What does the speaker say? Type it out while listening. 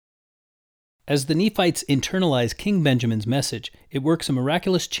As the Nephites internalize King Benjamin's message, it works a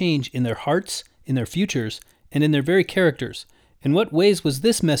miraculous change in their hearts, in their futures, and in their very characters. In what ways was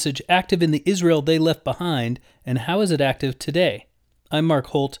this message active in the Israel they left behind, and how is it active today? I'm Mark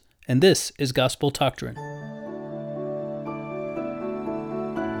Holt, and this is Gospel Doctrine.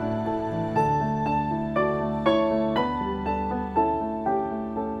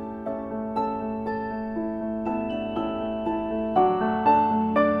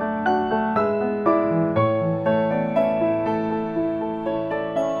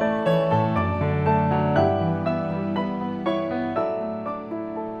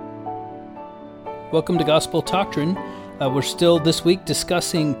 Welcome to Gospel Doctrine. We're still this week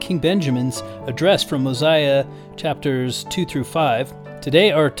discussing King Benjamin's address from Mosiah chapters 2 through 5.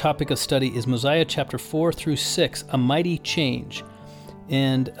 Today our topic of study is Mosiah chapter 4 through 6, a mighty change.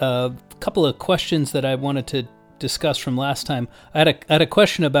 And a couple of questions that I wanted to discuss from last time. I had a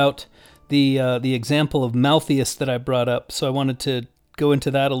question about the example of Malthus that I brought up, so I wanted to go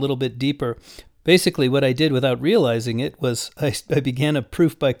into that a little bit deeper. Basically, what I did without realizing it was I began a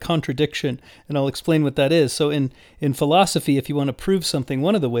proof by contradiction, and I'll explain what that is. So in philosophy, if you want to prove something,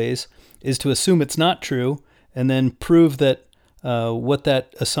 one of the ways is to assume it's not true, and then prove that what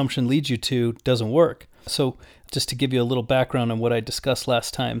that assumption leads you to doesn't work. So just to give you a little background on what I discussed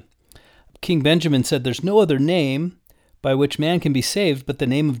last time, King Benjamin said there's no other name by which man can be saved but the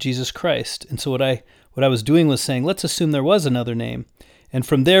name of Jesus Christ. And so what I was doing was saying, let's assume there was another name. And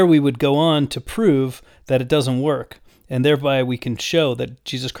from there, we would go on to prove that it doesn't work. And thereby, we can show that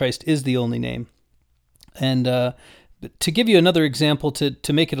Jesus Christ is the only name. And to give you another example,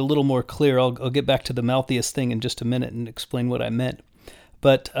 to make it a little more clear, I'll get back to the Malthus thing in just a minute and explain what I meant.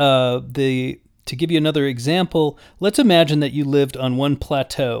 But to give you another example, let's imagine that you lived on one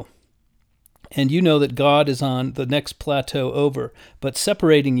plateau. And you know that God is on the next plateau over. But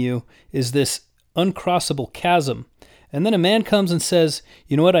separating you is this uncrossable chasm. And then a man comes and says,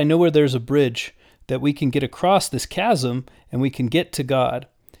 you know what, I know where there's a bridge that we can get across this chasm and we can get to God.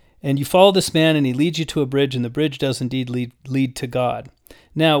 And you follow this man and he leads you to a bridge, and the bridge does indeed lead to God.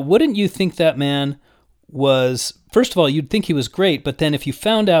 Now, wouldn't you think that man was, first of all, you'd think he was great, but then if you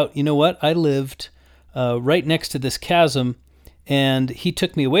found out, you know what, I lived right next to this chasm, and he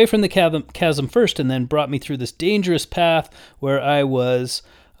took me away from the chasm first and then brought me through this dangerous path where I was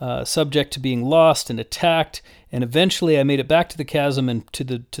subject to being lost and attacked, and eventually I made it back to the chasm and to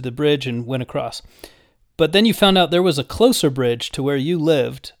the bridge and went across. But then you found out there was a closer bridge to where you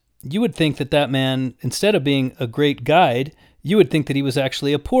lived. You would think that man, instead of being a great guide, you would think that he was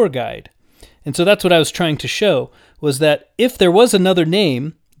actually a poor guide. And so that's what I was trying to show, was that if there was another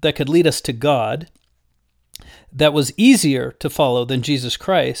name that could lead us to God, that was easier to follow than Jesus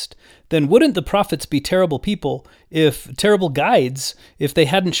Christ, then wouldn't the prophets be terrible people, terrible guides, if they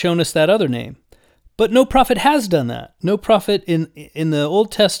hadn't shown us that other name? But no prophet has done that. No prophet in the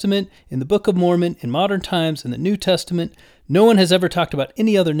Old Testament, in the Book of Mormon, in modern times, in the New Testament, no one has ever talked about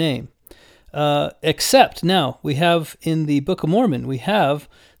any other name. Except now, we have in the Book of Mormon, we have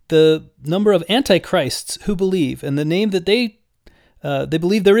the number of antichrists who believe, and the name that they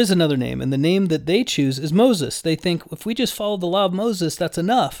believe there is another name, and the name that they choose is Moses. They think if we just follow the law of Moses, that's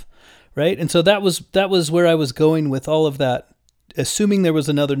enough, right? And so that was where I was going with all of that, assuming there was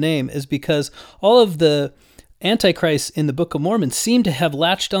another name, is because all of the antichrists in the Book of Mormon seem to have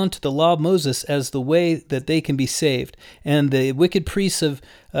latched onto the law of Moses as the way that they can be saved. And the wicked priests of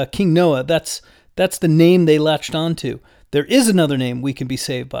King Noah, that's the name they latched onto. There is another name we can be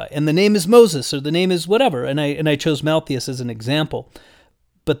saved by, and the name is Moses, or the name is whatever, and I chose Malthus as an example.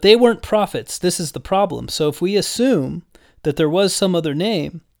 But they weren't prophets. This is the problem. So if we assume that there was some other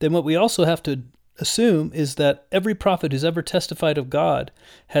name, then what we also have to assume is that every prophet who's ever testified of God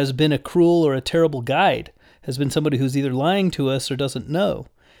has been a cruel or a terrible guide, has been somebody who's either lying to us or doesn't know.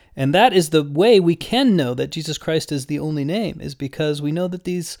 And that is the way we can know that Jesus Christ is the only name, is because we know that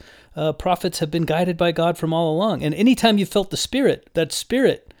these prophets have been guided by God from all along. And anytime you felt the Spirit, that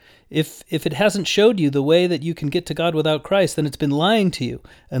Spirit, if it hasn't showed you the way that you can get to God without Christ, then it's been lying to you,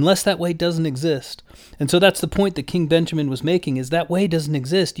 unless that way doesn't exist. And so that's the point that King Benjamin was making, is that way doesn't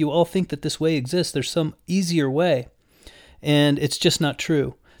exist. You all think that this way exists. There's some easier way. And it's just not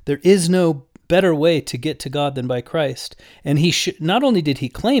true. There is no better way to get to God than by Christ. And he not only did he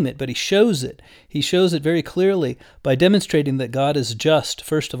claim it, but he shows it. He shows it very clearly by demonstrating that God is just,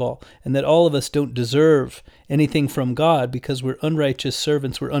 first of all, and that all of us don't deserve anything from God because we're unrighteous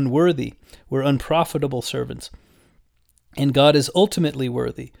servants, we're unworthy, we're unprofitable servants. And God is ultimately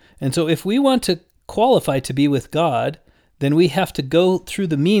worthy. And so if we want to qualify to be with God, then we have to go through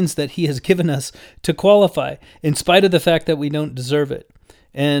the means that he has given us to qualify, in spite of the fact that we don't deserve it.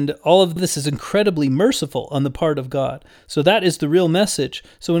 And all of this is incredibly merciful on the part of God. So that is the real message.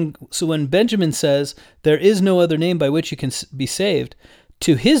 So when Benjamin says, there is no other name by which you can be saved,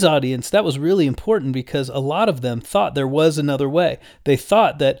 to his audience, that was really important because a lot of them thought there was another way. They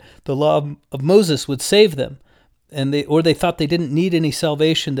thought that the law of Moses would save them, or they thought they didn't need any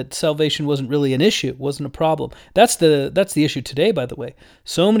salvation, that salvation wasn't really an issue, wasn't a problem. That's the issue today, by the way.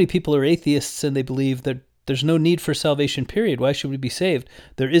 So many people are atheists and they believe that there's no need for salvation, period. Why should we be saved?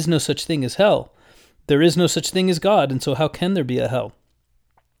 There is no such thing as hell. There is no such thing as God, and so how can there be a hell?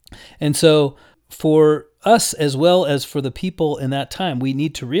 And so for us, as well as for the people in that time, we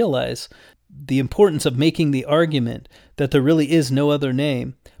need to realize the importance of making the argument that there really is no other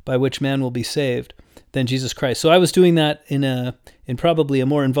name by which man will be saved than Jesus Christ. So I was doing that in probably a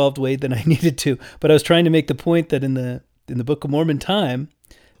more involved way than I needed to, but I was trying to make the point that in the Book of Mormon time,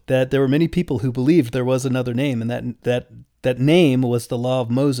 that there were many people who believed there was another name, and that name was the law of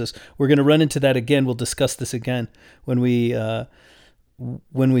Moses. We're going to run into that again. We'll discuss this again when we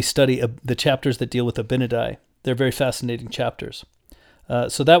study the chapters that deal with Abinadi. They're very fascinating chapters.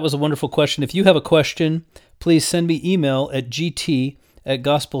 So that was a wonderful question. If you have a question, please send me email at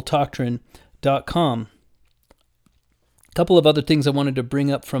gt@gospeldoctrine.com. A couple of other things I wanted to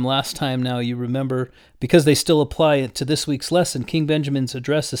bring up from last time now. You remember, because they still apply to this week's lesson, King Benjamin's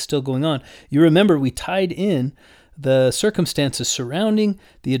address is still going on. You remember we tied in the circumstances surrounding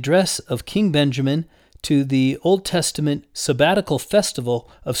the address of King Benjamin to the Old Testament sabbatical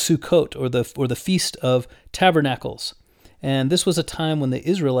festival of Sukkot, or the Feast of Tabernacles. And this was a time when the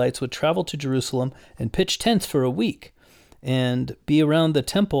Israelites would travel to Jerusalem and pitch tents for a week and be around the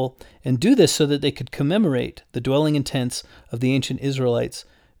temple, and do this so that they could commemorate the dwelling in tents of the ancient Israelites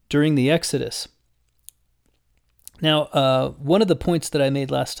during the Exodus. Now, one of the points that I made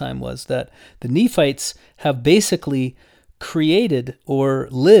last time was that the Nephites have basically created or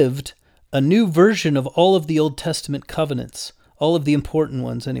lived a new version of all of the Old Testament covenants, all of the important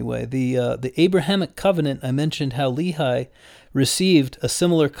ones anyway. The Abrahamic covenant, I mentioned how Lehi received a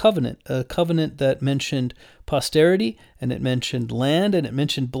similar covenant, a covenant that mentioned posterity, and it mentioned land, and it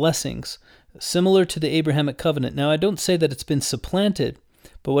mentioned blessings, similar to the Abrahamic covenant. Now, I don't say that it's been supplanted,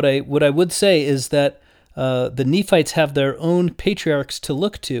 but what I would say is that the Nephites have their own patriarchs to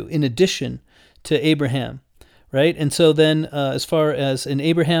look to in addition to Abraham, right? And so then as far as in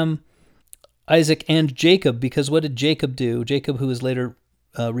Abraham, Isaac, and Jacob, because what did Jacob do? Jacob, who was later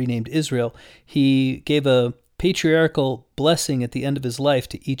renamed Israel, he gave a patriarchal blessing at the end of his life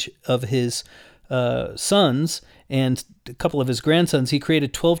to each of his sons and a couple of his grandsons. He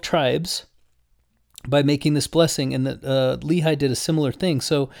created 12 tribes by making this blessing, and that Lehi did a similar thing.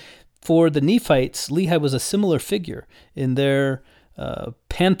 So for the Nephites, Lehi was a similar figure in their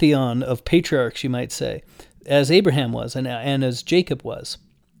pantheon of patriarchs, you might say, as Abraham was and as Jacob was.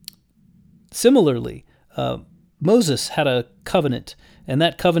 Similarly, Moses had a covenant, and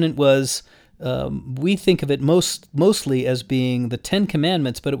that covenant was, we think of it mostly as being the Ten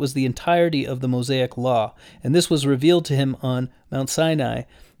Commandments, but it was the entirety of the Mosaic Law. And this was revealed to him on Mount Sinai,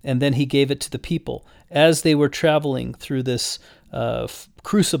 and then he gave it to the people as they were traveling through this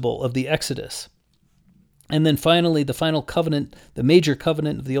crucible of the Exodus. And then finally, the final covenant, the major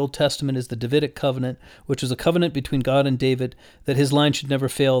covenant of the Old Testament, is the Davidic covenant, which was a covenant between God and David, that his line should never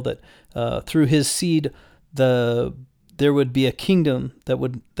fail, that through his seed there would be a kingdom that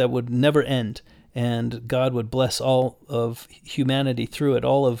would never end, and God would bless all of humanity through it,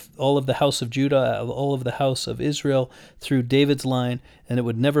 all of the house of Judah, all of the house of Israel through David's line, and it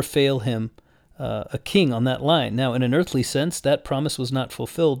would never fail him a king on that line. Now, in an earthly sense, that promise was not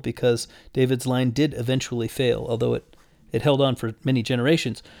fulfilled because David's line did eventually fail, although it held on for many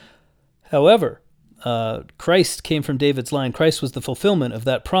generations. However, Christ came from David's line. Christ was the fulfillment of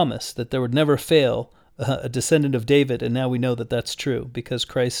that promise, that there would never fail a descendant of David, and now we know that that's true because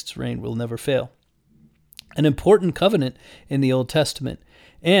Christ's reign will never fail. An important covenant in the Old Testament.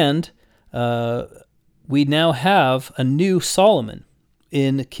 And we now have a new Solomon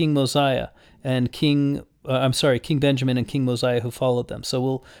in King Mosiah and King Benjamin and King Mosiah who followed them.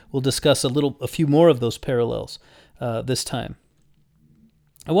 So we'll discuss a few more of those parallels this time.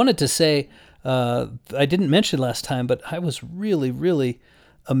 I wanted to say, I didn't mention last time, but I was really, really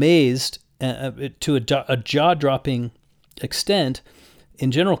amazed to a jaw-dropping extent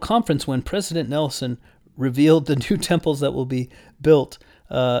in General Conference when President Nelson revealed the new temples that will be built,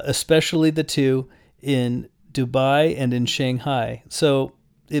 especially the two in Dubai and in Shanghai. So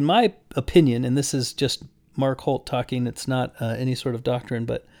in my opinion, and this is just Mark Holt talking, it's not any sort of doctrine,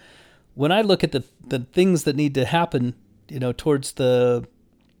 but when I look at the things that need to happen, towards the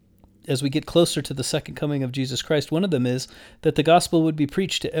as we get closer to the second coming of Jesus Christ. One of them is that the gospel would be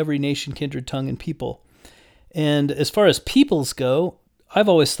preached to every nation, kindred, tongue, and people. And as far as peoples go, I've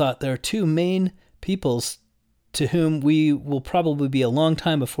always thought there are two main peoples to whom we will probably be a long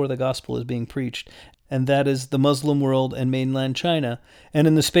time before the gospel is being preached, and that is the Muslim world and mainland China. And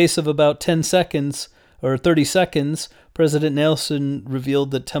in the space of about 10 seconds or 30 seconds, President Nelson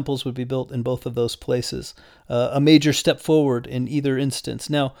revealed that temples would be built in both of those places, a major step forward in either instance.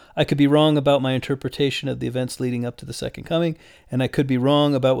 Now, I could be wrong about my interpretation of the events leading up to the second coming, and I could be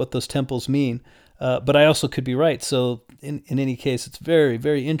wrong about what those temples mean, but I also could be right. So in any case, it's very,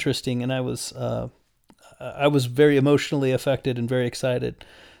 very interesting, and I was very emotionally affected and very excited.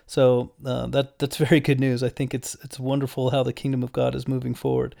 So that's very good news. I think it's wonderful how the kingdom of God is moving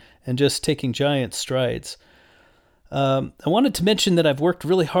forward and just taking giant strides. I wanted to mention that I've worked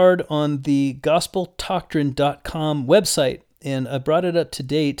really hard on the gospeltoctrine.com website, and I brought it up to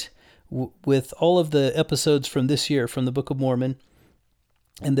date with all of the episodes from this year from the Book of Mormon.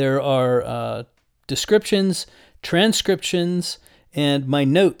 And there are descriptions, transcriptions, and my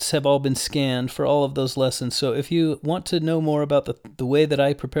notes have all been scanned for all of those lessons. So if you want to know more about the way that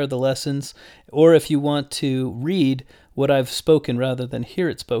I prepare the lessons, or if you want to read what I've spoken rather than hear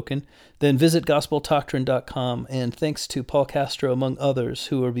it spoken, then visit gospeltoctrine.com. And thanks to Paul Castro, among others,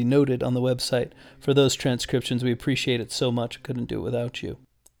 who will be noted on the website for those transcriptions. We appreciate it so much. Couldn't do it without you.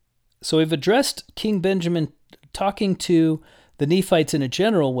 So we've addressed King Benjamin talking to the Nephites in a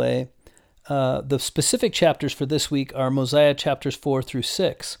general way. The specific chapters for this week are Mosiah chapters 4 through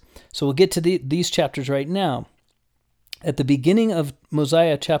 6. So we'll get to these chapters right now. At the beginning of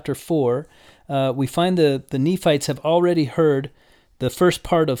Mosiah chapter 4, we find the Nephites have already heard the first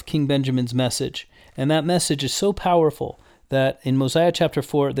part of King Benjamin's message. And that message is so powerful that in Mosiah chapter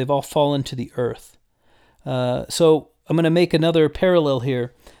 4, they've all fallen to the earth. So I'm going to make another parallel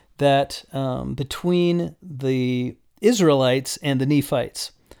here that between the Israelites and the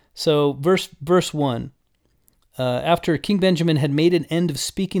Nephites. So verse 1, after King Benjamin had made an end of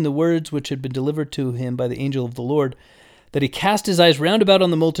speaking the words which had been delivered to him by the angel of the Lord, that he cast his eyes round about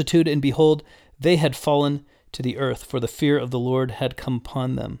on the multitude, and behold, they had fallen to the earth, for the fear of the Lord had come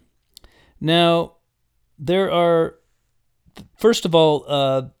upon them. Now, there are, first of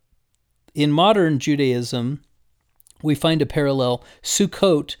all, in modern Judaism, we find a parallel.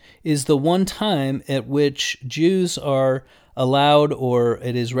 Sukkot is the one time at which Jews are allowed, or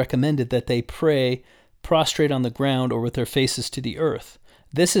it is recommended, that they pray prostrate on the ground or with their faces to the earth.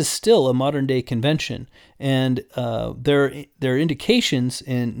 This is still a modern-day convention, and there are indications,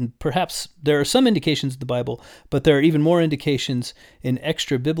 and perhaps there are some indications in the Bible, but there are even more indications in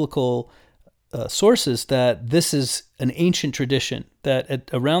extra-biblical sources that this is an ancient tradition, that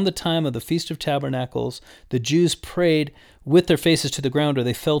around the time of the Feast of Tabernacles, the Jews prayed with their faces to the ground, or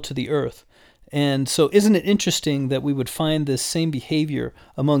they fell to the earth. And so isn't it interesting that we would find this same behavior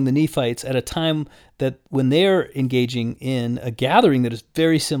among the Nephites at a time that when they're engaging in a gathering that is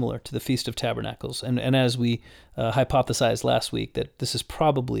very similar to the Feast of Tabernacles? And as we hypothesized last week, that this is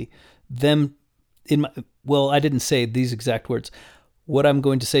probably them I didn't say these exact words. What I'm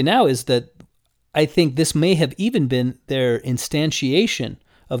going to say now is that I think this may have even been their instantiation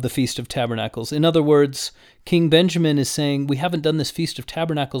of the Feast of Tabernacles. In other words, King Benjamin is saying, we haven't done this Feast of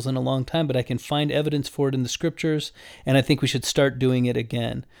Tabernacles in a long time, but I can find evidence for it in the scriptures, and I think we should start doing it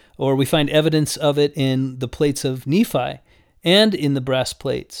again. Or we find evidence of it in the plates of Nephi and in the brass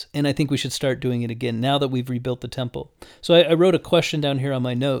plates, and I think we should start doing it again now that we've rebuilt the temple. So I wrote a question down here on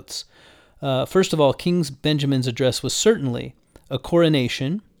my notes. First of all, King Benjamin's address was certainly a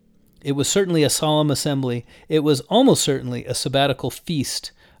coronation. It was certainly a solemn assembly. It was almost certainly a sabbatical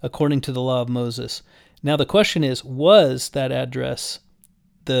feast, according to the law of Moses. Now the question is, was that address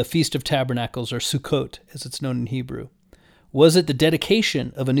the Feast of Tabernacles, or Sukkot, as it's known in Hebrew? Was it the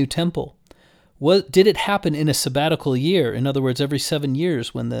dedication of a new temple? Did it happen in a sabbatical year? In other words, every 7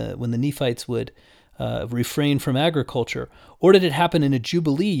 years when the Nephites would refrain from agriculture? Or did it happen in a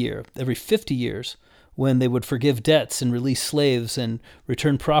Jubilee year, every 50 years, when they would forgive debts and release slaves and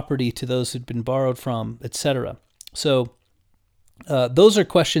return property to those who'd been borrowed from, etc.? So those are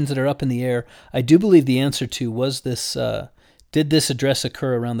questions that are up in the air. I do believe the answer to did this address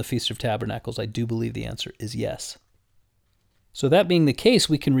occur around the Feast of Tabernacles? I do believe the answer is yes. So that being the case,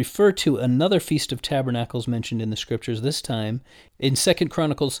 we can refer to another Feast of Tabernacles mentioned in the scriptures, this time in 2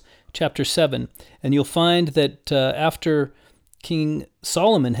 Chronicles chapter 7. And you'll find that after King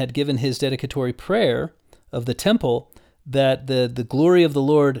Solomon had given his dedicatory prayer of the temple, that the glory of the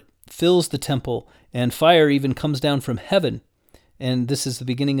Lord fills the temple, and fire even comes down from heaven. And this is the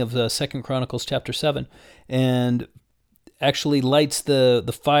beginning of 2 Chronicles chapter 7. And actually lights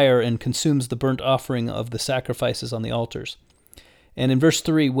the fire and consumes the burnt offering of the sacrifices on the altars. And in verse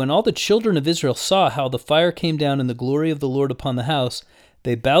 3, when all the children of Israel saw how the fire came down in the glory of the Lord upon the house,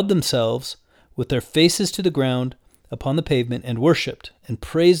 they bowed themselves with their faces to the ground upon the pavement and worshipped and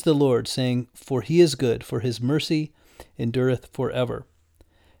praised the Lord, saying, For he is good, for his mercy endureth forever.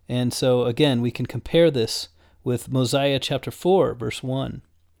 And so again, we can compare this with Mosiah chapter 4, verse 1.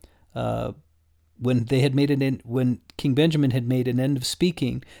 When King Benjamin had made an end of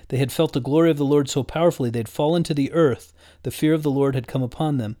speaking, they had felt the glory of the Lord so powerfully they had fallen to the earth. The fear of the Lord had come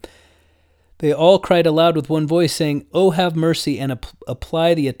upon them. They all cried aloud with one voice, saying, "Oh, have mercy and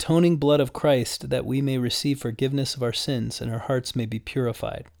apply the atoning blood of Christ, that we may receive forgiveness of our sins and our hearts may be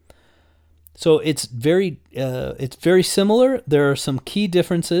purified." So it's very similar. There are some key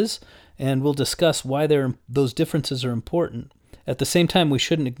differences, and we'll discuss why those differences are important. At the same time, we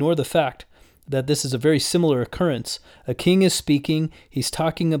shouldn't ignore the fact that this is a very similar occurrence. A king is speaking. He's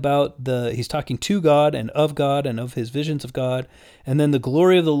talking to God and of his visions of God. And then the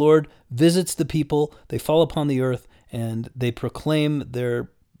glory of the Lord visits the people. They fall upon the earth and they proclaim their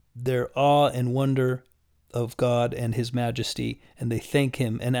awe and wonder of God and his majesty. And they thank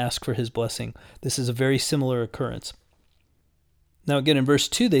him and ask for his blessing. This is a very similar occurrence. Now again, in verse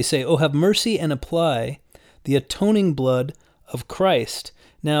 2, they say, "Oh, have mercy and apply the atoning blood of Christ."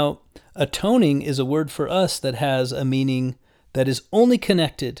 Now, atoning is a word for us that has a meaning that is only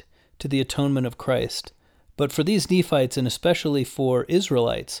connected to the atonement of Christ. But for these Nephites, and especially for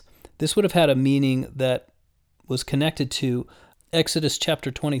Israelites, this would have had a meaning that was connected to Exodus chapter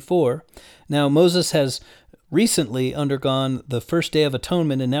 24. Now, Moses has recently undergone the first day of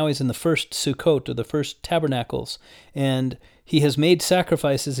atonement, and now he's in the first Sukkot, or the first tabernacles. And he has made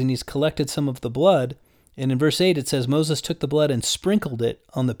sacrifices, and he's collected some of the blood. And in verse 8 it says, Moses took the blood and sprinkled it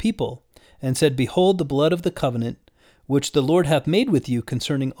on the people, and said, "Behold the blood of the covenant, which the Lord hath made with you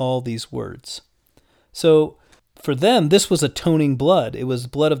concerning all these words." So for them, this was atoning blood. It was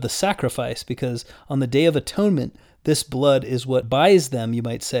blood of the sacrifice, because on the Day of Atonement, this blood is what buys them, you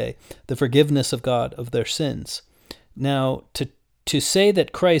might say, the forgiveness of God of their sins. Now, to say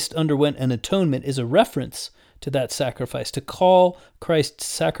that Christ underwent an atonement is a reference to that sacrifice. To call Christ's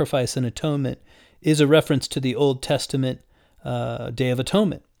sacrifice an atonement is a reference to the Old Testament Day of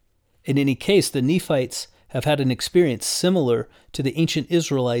Atonement. In any case, the Nephites have had an experience similar to the ancient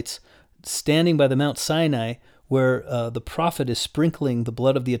Israelites standing by the Mount Sinai, where the prophet is sprinkling the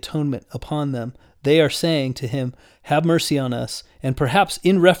blood of the atonement upon them. They are saying to him, "Have mercy on us." And perhaps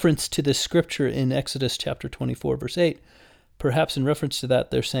in reference to this scripture in Exodus chapter 24, verse 8, perhaps in reference to that,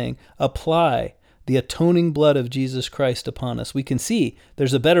 they're saying, "Apply the atoning blood of Jesus Christ upon us." We can see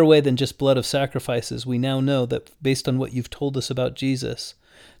there's a better way than just blood of sacrifices. We now know that based on what you've told us about Jesus,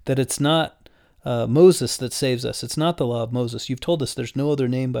 that it's not Moses that saves us. It's not the law of Moses. You've told us there's no other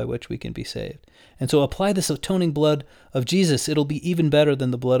name by which we can be saved. And so apply this atoning blood of Jesus. It'll be even better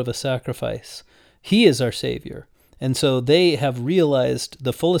than the blood of a sacrifice. He is our Savior. And so they have realized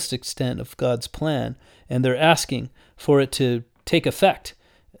the fullest extent of God's plan, and they're asking for it to take effect.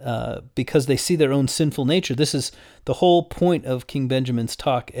 Because they see their own sinful nature. This is the whole point of King Benjamin's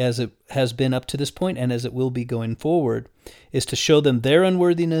talk, as it has been up to this point and as it will be going forward, is to show them their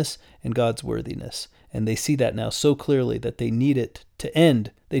unworthiness and God's worthiness. And they see that now so clearly that they need it to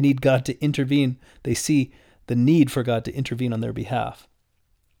end. They need God to intervene. They see the need for God to intervene on their behalf.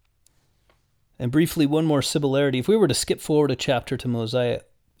 And briefly, one more similarity. If we were to skip forward a chapter to Mosiah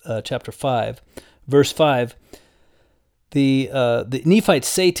chapter 5, verse 5, The Nephites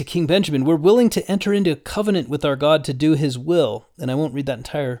say to King Benjamin, "We're willing to enter into a covenant with our God to do his will." And I won't read that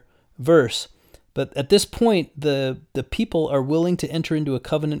entire verse. But at this point, the people are willing to enter into a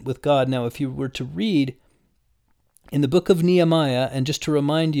covenant with God. Now, if you were to read in the book of Nehemiah, and just to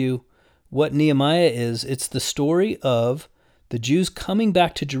remind you what Nehemiah is, it's the story of the Jews coming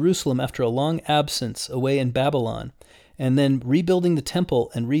back to Jerusalem after a long absence away in Babylon, and then rebuilding the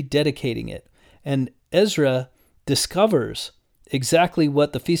temple and rededicating it. And Ezra discovers exactly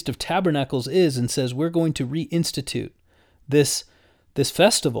what the Feast of Tabernacles is and says, we're going to reinstitute this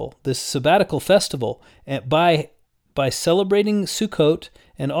festival, this sabbatical festival, by celebrating Sukkot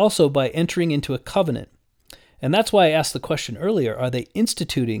and also by entering into a covenant. And that's why I asked the question earlier, are they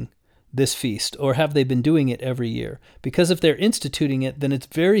instituting this feast, or have they been doing it every year? Because if they're instituting it, then it's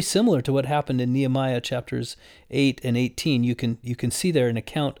very similar to what happened in Nehemiah chapters 8 and 18. You can see there an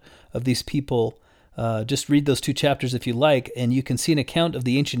account of these people. Just read those two chapters if you like, and you can see an account of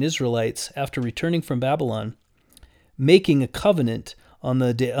the ancient Israelites after returning from Babylon, making a covenant on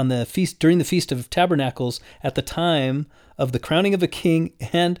the feast during the Feast of Tabernacles at the time of the crowning of a king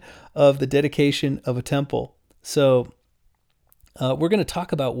and of the dedication of a temple. So we're going to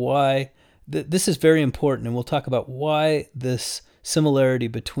talk about why this is very important, and we'll talk about why this similarity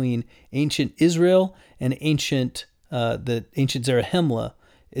between ancient Israel and the ancient Zarahemla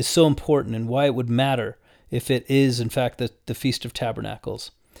is so important, and why it would matter if it is, in fact, the Feast of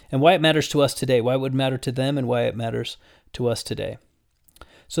Tabernacles, and why it matters to us today, why it would matter to them, and why it matters to us today.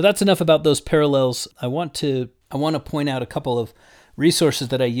 So that's enough about those parallels. I want to point out a couple of resources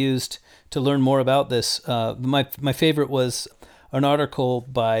that I used to learn more about this. My favorite was an article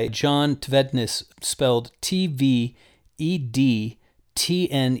by John Tvednes, spelled Tvedtnes.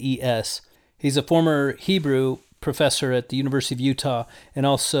 He's a former Hebrew professor at the University of Utah and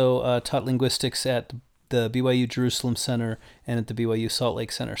also taught linguistics at the BYU Jerusalem Center and at the BYU Salt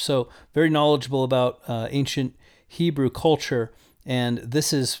Lake Center. So very knowledgeable about ancient Hebrew culture. And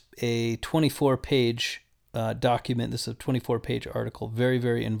this is a 24-page document. This is a 24-page article, very,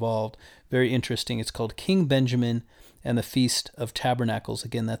 very involved, very interesting. It's called King Benjamin and the Feast of Tabernacles.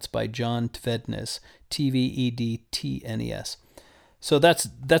 Again, that's by John Tvednes, Tvedtnes. So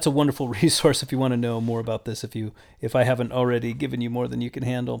that's a wonderful resource if you want to know more about this, if I haven't already given you more than you can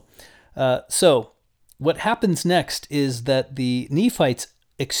handle. So what happens next is that the Nephites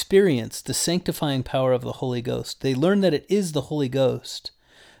experience the sanctifying power of the Holy Ghost. They learn that it is the Holy Ghost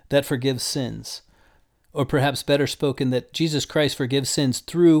that forgives sins, or perhaps better spoken, that Jesus Christ forgives sins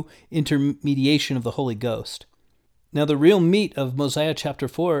through intermediation of the Holy Ghost. Now, the real meat of Mosiah chapter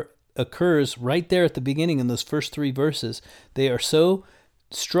 4 occurs right there at the beginning in those first 3 verses. They are so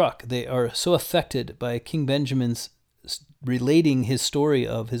struck, they are so affected by King Benjamin's relating his story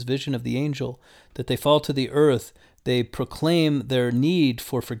of his vision of the angel, that they fall to the earth. They proclaim their need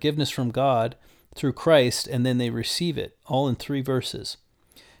for forgiveness from God through Christ, and then they receive it, all in 3 verses.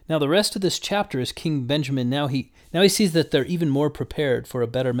 Now, the rest of this chapter is King Benjamin. Now he sees that they're even more prepared for a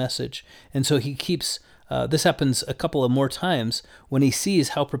better message, and so he keeps. This happens a couple of more times. When he sees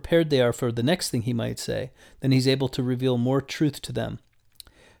how prepared they are for the next thing he might say, then he's able to reveal more truth to them.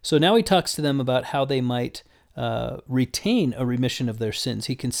 So now he talks to them about how they might retain a remission of their sins.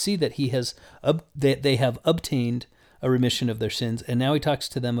 He can see that they have obtained a remission of their sins, and now he talks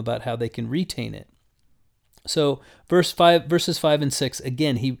to them about how they can retain it. So verses 5 and 6,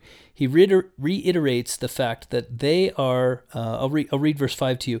 again, he reiterates the fact that they are, I'll read verse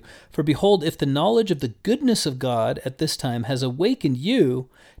 5 to you. For behold, if the knowledge of the goodness of God at this time has awakened you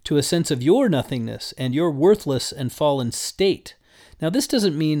to a sense of your nothingness and your worthless and fallen state. Now, this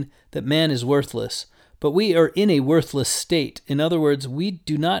doesn't mean that man is worthless, but we are in a worthless state. In other words, we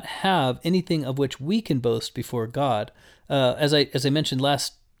do not have anything of which we can boast before God. As I mentioned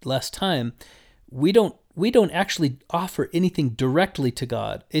last time, we don't actually offer anything directly to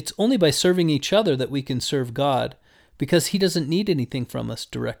God. It's only by serving each other that we can serve God, because he doesn't need anything from us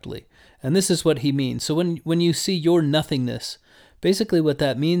directly. And this is what he means. So when you see your nothingness, basically what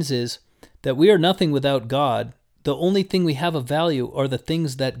that means is that we are nothing without God. The only thing we have of value are the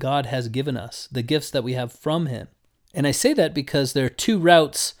things that God has given us, the gifts that we have from him. And I say that because there are 2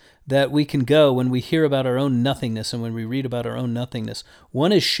 routes that we can go when we hear about our own nothingness and when we read about our own nothingness.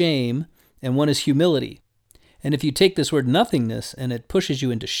 One is shame, and one is humility. And if you take this word nothingness and it pushes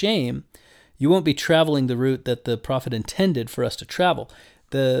you into shame, you won't be traveling the route that the prophet intended for us to travel.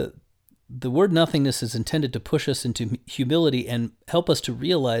 The word nothingness is intended to push us into humility and help us to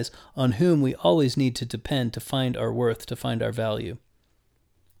realize on whom we always need to depend to find our worth, to find our value.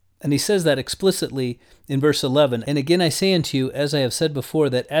 And he says that explicitly in verse 11. And again I say unto you, as I have said before,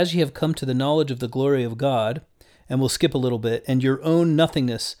 that as ye have come to the knowledge of the glory of God, and we'll skip a little bit, and your own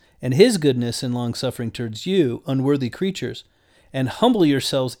nothingness, and his goodness and long-suffering towards you, unworthy creatures, and humble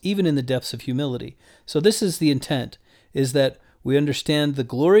yourselves even in the depths of humility. So this is the intent, is that we understand the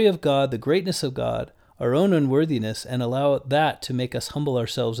glory of God, the greatness of God, our own unworthiness, and allow that to make us humble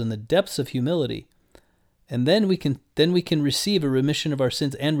ourselves in the depths of humility. And then we can receive a remission of our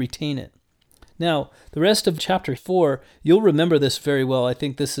sins and retain it. Now, the rest of chapter 4, you'll remember this very well. I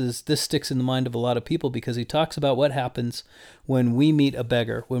think this sticks in the mind of a lot of people, because he talks about what happens when we meet a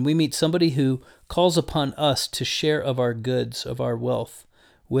beggar, when we meet somebody who calls upon us to share of our goods, of our wealth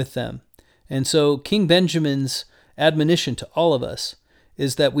with them. And so King Benjamin's admonition to all of us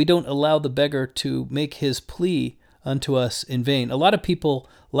is that we don't allow the beggar to make his plea unto us in vain. A lot of people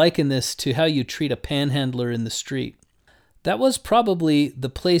liken this to how you treat a panhandler in the street. That was probably the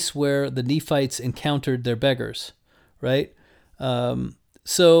place where the Nephites encountered their beggars, right?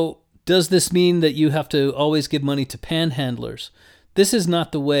 So does this mean that you have to always give money to panhandlers? This is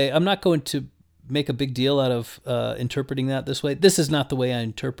not the way. I'm not going to make a big deal out of interpreting that this way. This is not the way I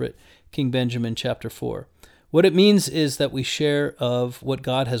interpret King Benjamin chapter 4. What it means is that we share of what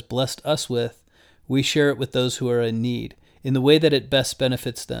God has blessed us with. We share it with those who are in need. in the way that it best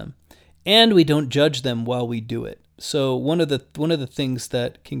benefits them, and we don't judge them while we do it. So one of the things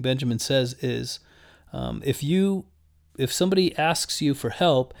that King Benjamin says is, if somebody asks you for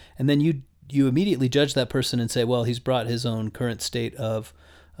help and then you immediately judge that person and say, well, he's brought his own current state of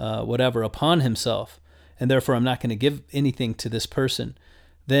whatever upon himself, and therefore I'm not going to give anything to this person,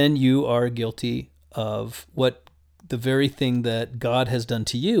 then you are guilty of the very thing that God has done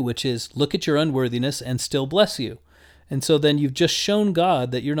to you, which is look at your unworthiness and still bless you. And so then you've just shown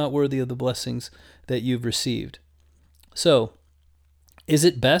God that you're not worthy of the blessings that you've received. So, is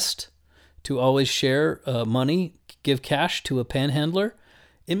it best to always share money, give cash to a panhandler?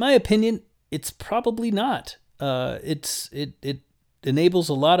 In my opinion, it's probably not. It enables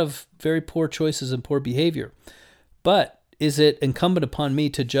a lot of very poor choices and poor behavior. But is it incumbent upon me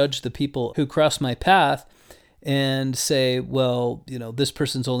to judge the people who cross my path and say, well, this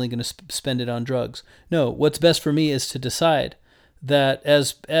person's only going to spend it on drugs? No, what's best for me is to decide that,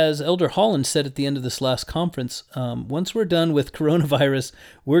 as Elder Holland said at the end of this last conference, once we're done with coronavirus,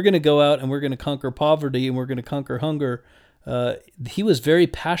 we're going to go out and we're going to conquer poverty and we're going to conquer hunger. He was very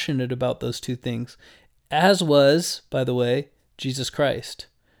passionate about those two things, as was, by the way, Jesus Christ.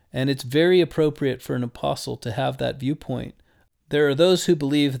 And it's very appropriate for an apostle to have that viewpoint. There are those who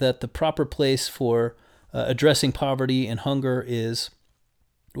believe that the proper place for addressing poverty and hunger is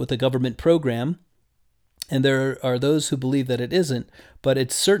with a government program. And there are those who believe that it isn't, but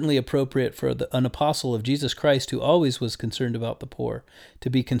it's certainly appropriate for an apostle of Jesus Christ who always was concerned about the poor to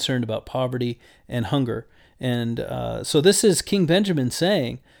be concerned about poverty and hunger. And so this is King Benjamin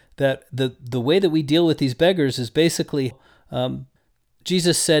saying that the way that we deal with these beggars is basically,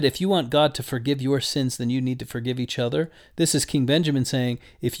 Jesus said, if you want God to forgive your sins, then you need to forgive each other. This is King Benjamin saying,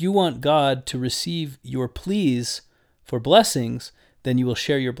 if you want God to receive your pleas for blessings, then you will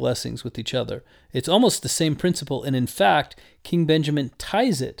share your blessings with each other. It's almost the same principle, and in fact, King Benjamin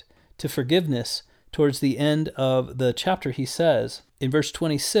ties it to forgiveness. Towards the end of the chapter, he says, in verse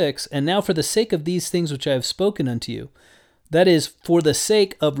 26, and now for the sake of these things which I have spoken unto you, that is, for the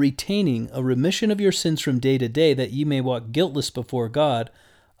sake of retaining a remission of your sins from day to day, that ye may walk guiltless before God,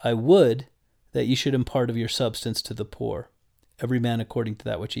 I would that ye should impart of your substance to the poor, every man according to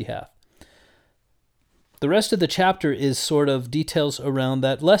that which he hath. The rest of the chapter is sort of details around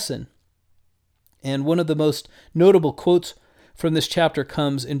that lesson. And one of the most notable quotes from this chapter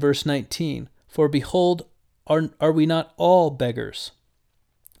comes in verse 19. For behold, are we not all beggars?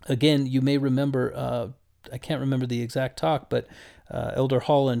 Again, you may remember, I can't remember the exact talk, but Elder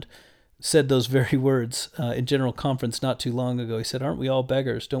Holland said those very words in General Conference not too long ago. He said, aren't we all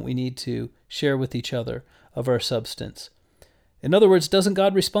beggars? Don't we need to share with each other of our substance? In other words, doesn't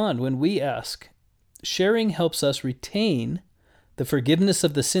God respond when we ask? Sharing helps us retain the forgiveness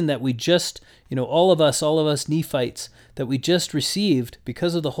of the sin that we just, all of us Nephites, that we just received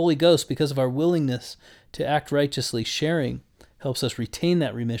because of the Holy Ghost, because of our willingness to act righteously. Sharing helps us retain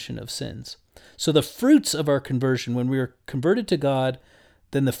that remission of sins. So the fruits of our conversion, when we are converted to God,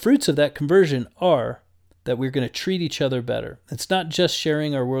 then the fruits of that conversion are that we're going to treat each other better. It's not just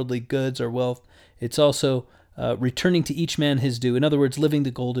sharing our worldly goods or wealth. It's also returning to each man his due. In other words, living the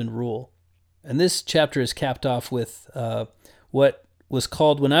golden rule. And this chapter is capped off with what was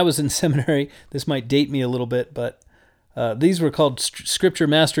called, when I was in seminary, this might date me a little bit, but these were called scripture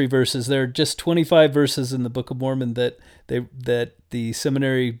mastery verses. There are just 25 verses in the Book of Mormon that the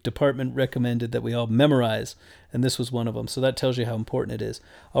seminary department recommended that we all memorize, and this was one of them. So that tells you how important it is.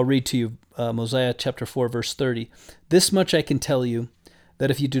 I'll read to you Mosiah chapter 4, verse 30. This much I can tell you, that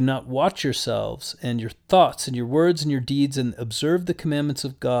if you do not watch yourselves and your thoughts and your words and your deeds and observe the commandments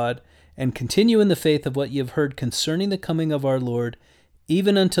of God and continue in the faith of what you have heard concerning the coming of our Lord,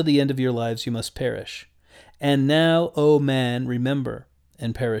 even until the end of your lives you must perish. And now, O man, remember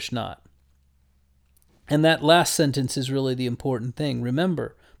and perish not. And that last sentence is really the important thing.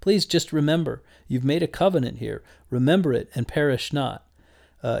 Remember. Please just remember. You've made a covenant here. Remember it and perish not.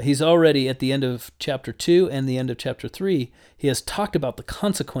 He's already at the end of chapter 2 and the end of chapter 3, he has talked about the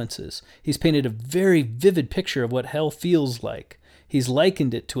consequences. He's painted a very vivid picture of what hell feels like. He's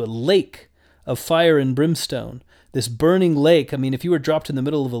likened it to a lake of fire and brimstone. This burning lake, I mean, if you were dropped in the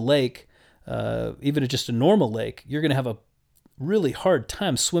middle of a lake, even just a normal lake, you're going to have a really hard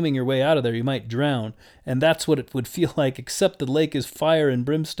time swimming your way out of there. You might drown. And that's what it would feel like, except the lake is fire and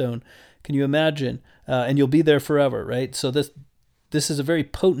brimstone. Can you imagine? And you'll be there forever, right? So this is a very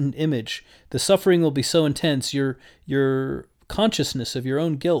potent image. The suffering will be so intense. Your consciousness of your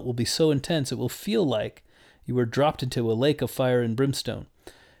own guilt will be so intense. It will feel like you were dropped into a lake of fire and brimstone.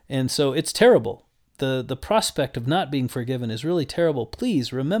 And so it's terrible. The prospect of not being forgiven is really terrible.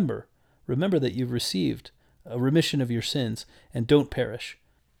 Please remember that you've received a remission of your sins, and don't perish.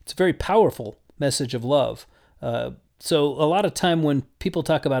 It's a very powerful message of love. So a lot of time when people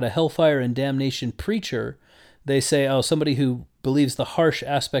talk about a hellfire and damnation preacher, they say, oh, somebody who believes the harsh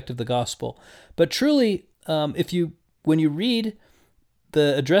aspect of the gospel. But truly, when you read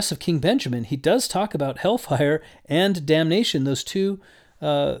the address of King Benjamin, he does talk about hellfire and damnation. Those two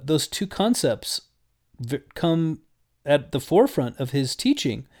concepts come at the forefront of his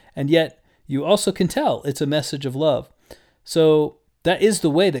teaching, and yet you also can tell it's a message of love. So that is the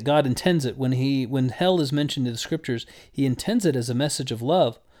way that God intends it. When hell is mentioned in the scriptures, he intends it as a message of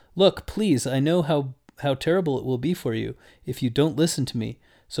love. Look, please, I know how terrible it will be for you if you don't listen to me.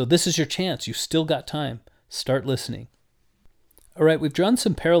 So this is your chance. You still got time. Start listening. All right, we've drawn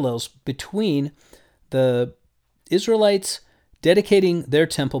some parallels between the Israelites dedicating their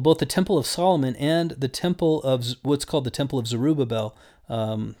temple, both the Temple of Solomon and the temple of what's called the Temple of Zerubbabel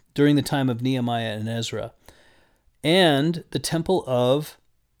during the time of Nehemiah and Ezra, and the Temple of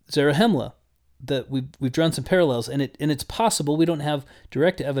Zarahemla. That we've drawn some parallels, and it's possible. We don't have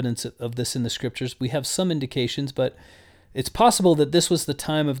direct evidence of this in the scriptures. We have some indications, but it's possible that this was the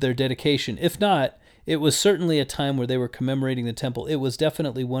time of their dedication. If not, it was certainly a time where they were commemorating the temple. It was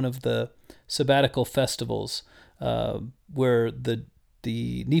definitely one of the sabbatical festivals where the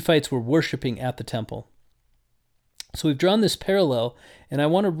Nephites were worshiping at the temple. So we've drawn this parallel, and I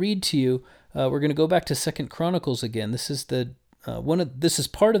want to read to you. We're going to go back to 2 Chronicles again. This is this is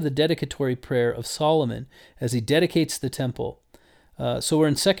part of the dedicatory prayer of Solomon as he dedicates the temple. So we're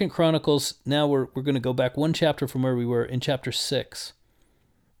in 2 Chronicles. Now we're going to go back one chapter from where we were in chapter 6.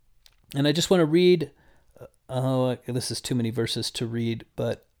 And I just want to read, this is too many verses to read,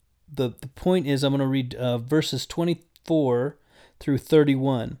 but the point is I'm going to read verses 24 through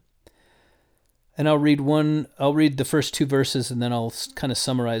 31. And I'll read the first two verses, and then I'll kind of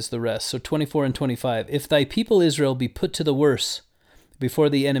summarize the rest. So 24 and 25. If thy people Israel be put to the worse before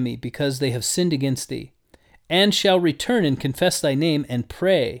the enemy, because they have sinned against thee, and shall return and confess thy name, and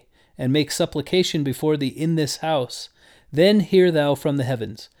pray, and make supplication before thee in this house, then hear thou from the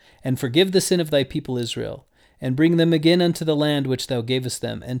heavens, and forgive the sin of thy people Israel, and bring them again unto the land which thou gavest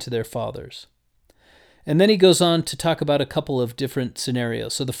them and to their fathers. And then he goes on to talk about a couple of different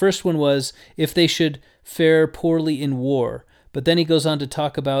scenarios. So the first one was if they should fare poorly in war. But then he goes on to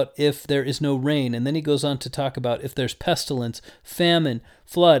talk about if there is no rain. And then he goes on to talk about if there's pestilence, famine,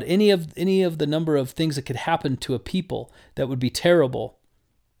 flood, any of the number of things that could happen to a people that would be terrible.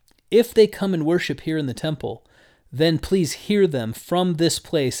 If they come and worship here in the temple, then please hear them from this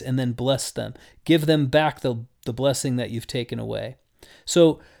place and then bless them. Give them back the blessing that you've taken away.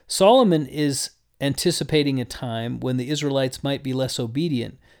 So Solomon is anticipating a time when the Israelites might be less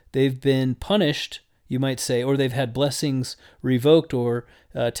obedient. They've been punished, you might say, or they've had blessings revoked or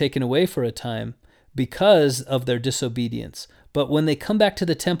taken away for a time because of their disobedience. But when they come back to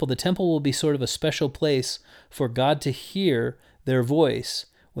the temple will be sort of a special place for God to hear their voice.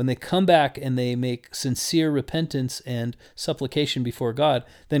 When they come back and they make sincere repentance and supplication before God,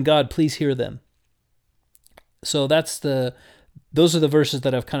 then God, please hear them. So those are the verses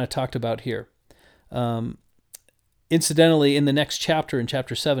that I've kind of talked about here. Incidentally, in the next chapter, in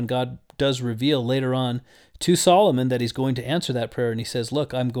chapter 7, God does reveal later on to Solomon that he's going to answer that prayer. And he says,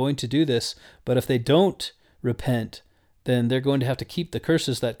 look, I'm going to do this, but if they don't repent, then they're going to have to keep the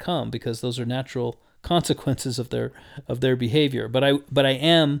curses that come, because those are natural consequences of their behavior. But I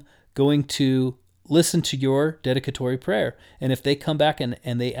am going to listen to your dedicatory prayer. And if they come back and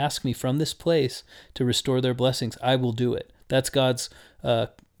they ask me from this place to restore their blessings, I will do it. That's God's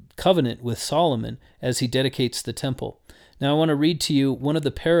covenant with Solomon as he dedicates the temple. Now I want to read to you one of the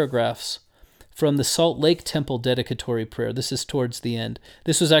paragraphs from the Salt Lake Temple dedicatory prayer. This is towards the end.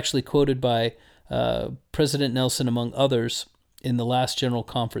 This was actually quoted by President Nelson, among others, in the last General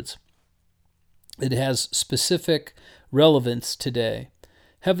Conference. It has specific relevance today.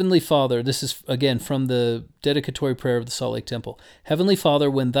 Heavenly Father, this is again from the dedicatory prayer of the Salt Lake Temple. Heavenly Father,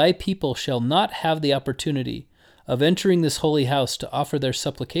 when thy people shall not have the opportunity of entering this holy house to offer their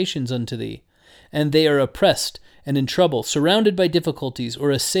supplications unto thee, and they are oppressed and in trouble, surrounded by difficulties,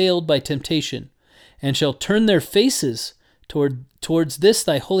 or assailed by temptation, and shall turn their faces towards this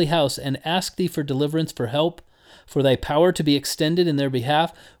thy holy house, and ask thee for deliverance, for help, for thy power to be extended in their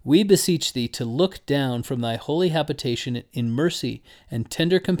behalf, we beseech thee to look down from thy holy habitation in mercy and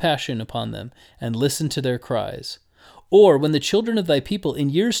tender compassion upon them, and listen to their cries. Or when the children of thy people in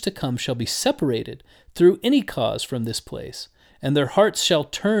years to come shall be separated through any cause from this place, and their hearts shall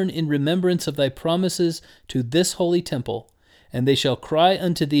turn in remembrance of thy promises to this holy temple, and they shall cry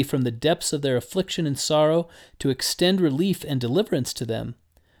unto thee from the depths of their affliction and sorrow to extend relief and deliverance to them,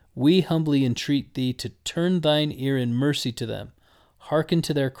 we humbly entreat thee to turn thine ear in mercy to them, hearken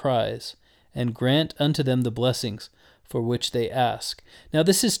to their cries, and grant unto them the blessings for which they ask. Now,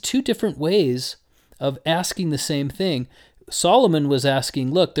 this is two different ways of asking the same thing. Solomon was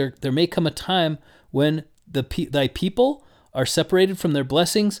asking, look, there may come a time when thy people are separated from their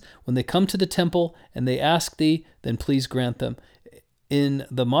blessings. When they come to the temple and they ask thee, then please grant them. In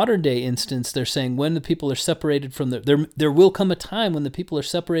the modern day instance, they're saying when the people are separated from there will come a time when the people are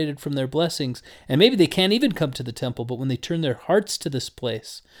separated from their blessings, and maybe they can't even come to the temple, but when they turn their hearts to this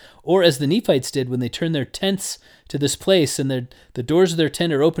place, or as the Nephites did, when they turn their tents to this place and the doors of their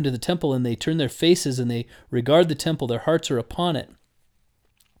tent are open to the temple and they turn their faces and they regard the temple, their hearts are upon it.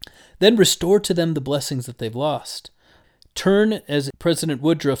 Then restore to them the blessings that they've lost. Turn, as President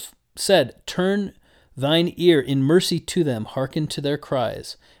Woodruff said, turn thine ear in mercy to them, hearken to their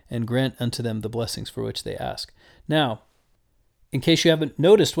cries, and grant unto them the blessings for which they ask. Now, in case you haven't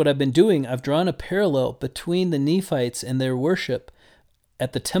noticed what I've been doing, I've drawn a parallel between the Nephites and their worship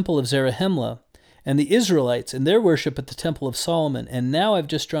at the temple of Zarahemla and the Israelites and their worship at the temple of Solomon. And now I've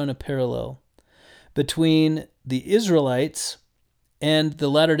just drawn a parallel between the Israelites and the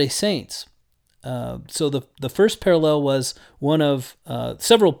Latter-day Saints. So the first parallel was one of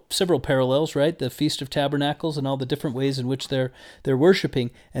several parallels, right? The Feast of Tabernacles and all the different ways in which they're worshiping.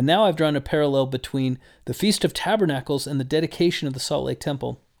 And now I've drawn a parallel between the Feast of Tabernacles and the dedication of the Salt Lake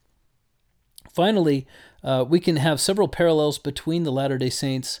Temple. Finally, we can have several parallels between the Latter-day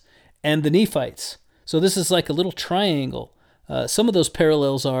Saints and the Nephites. So this is like a little triangle. Some of those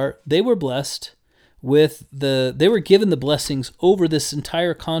parallels are they were blessed they were given the blessings over this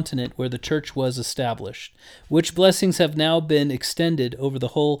entire continent where the church was established, which blessings have now been extended over the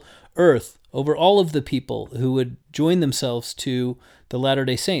whole earth, over all of the people who would join themselves to the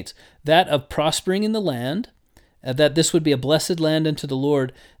Latter-day Saints. That of prospering in the land, that this would be a blessed land unto the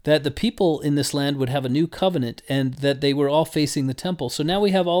Lord, that the people in this land would have a new covenant, and that they were all facing the temple. So now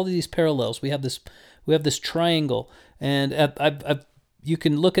we have all of these parallels. We have this triangle, and you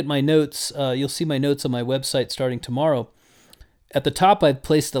can look at my notes. You'll see my notes on my website starting tomorrow. At the top, I've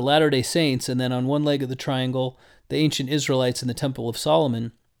placed the Latter-day Saints, and then on one leg of the triangle, the ancient Israelites in the Temple of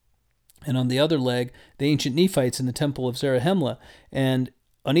Solomon, and on the other leg, the ancient Nephites in the Temple of Zarahemla. And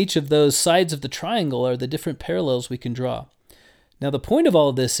on each of those sides of the triangle are the different parallels we can draw. Now, the point of all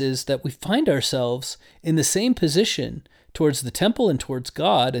of this is that we find ourselves in the same position towards the temple and towards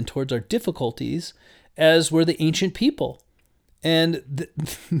God and towards our difficulties as were the ancient people. And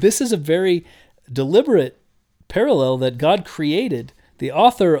this is a very deliberate parallel that God created, the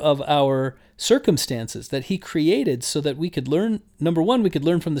author of our circumstances, that he created so that we could learn. Number one, we could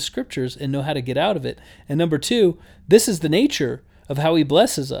learn from the scriptures and know how to get out of it. And number two, this is the nature of how he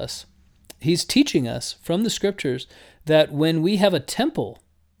blesses us. He's teaching us from the scriptures that when we have a temple,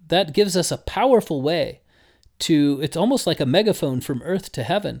 that gives us a powerful way it's almost like a megaphone from earth to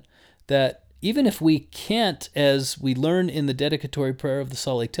heaven, that even if we can't, as we learn in the dedicatory prayer of the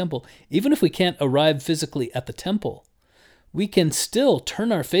Salt Lake Temple, even if we can't arrive physically at the temple, we can still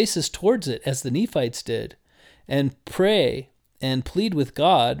turn our faces towards it as the Nephites did and pray and plead with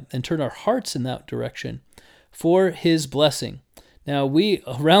God and turn our hearts in that direction for his blessing. Now,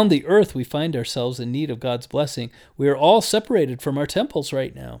 around the earth, we find ourselves in need of God's blessing. We are all separated from our temples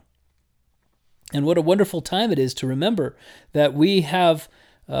right now. And what a wonderful time it is to remember that we have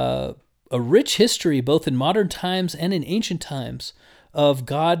a rich history, both in modern times and in ancient times, of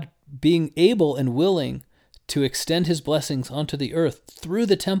God being able and willing to extend his blessings onto the earth through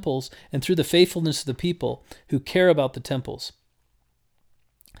the temples and through the faithfulness of the people who care about the temples.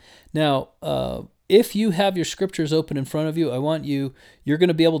 Now, if you have your scriptures open in front of you, you're going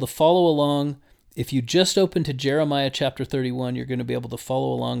to be able to follow along. If you just open to Jeremiah chapter 31, you're going to be able to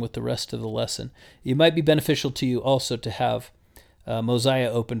follow along with the rest of the lesson. It might be beneficial to you also to have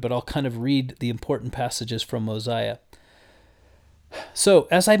Mosiah open, but I'll kind of read the important passages from Mosiah. So,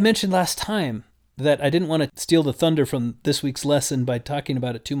 as I mentioned last time, that I didn't want to steal the thunder from this week's lesson by talking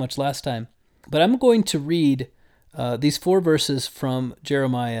about it too much last time, but I'm going to read these 4 verses from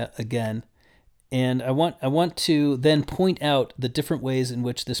Jeremiah again, and I want to then point out the different ways in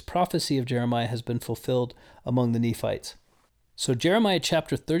which this prophecy of Jeremiah has been fulfilled among the Nephites. So Jeremiah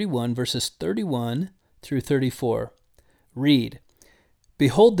chapter 31, verses 31 through 34. Read,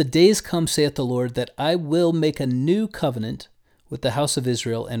 "Behold, the days come, saith the Lord, that I will make a new covenant with the house of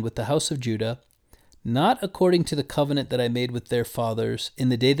Israel and with the house of Judah, not according to the covenant that I made with their fathers in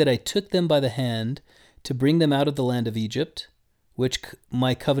the day that I took them by the hand to bring them out of the land of Egypt, which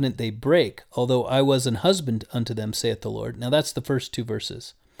my covenant they break, although I was an husband unto them, saith the Lord." Now that's the first 2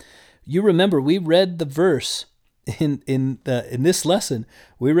 verses. You remember, we read the verse in this lesson,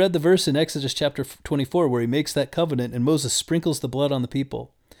 we read the verse in Exodus chapter 24 where he makes that covenant and Moses sprinkles the blood on the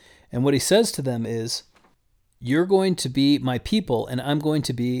people. And what he says to them is, you're going to be my people and I'm going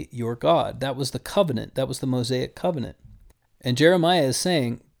to be your God. That was the covenant. That was the Mosaic covenant. And Jeremiah is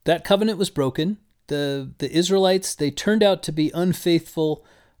saying that covenant was broken. The Israelites, they turned out to be unfaithful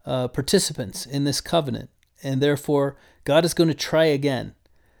participants in this covenant. And therefore, God is going to try again.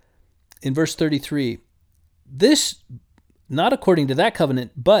 In verse 33, this, not according to that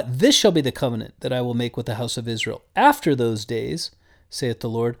covenant, but this shall be the covenant that I will make with the house of Israel. After those days, saith the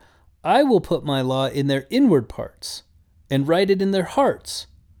Lord, I will put my law in their inward parts, and write it in their hearts,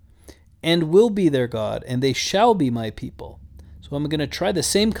 and will be their God, and they shall be my people. So I'm going to try the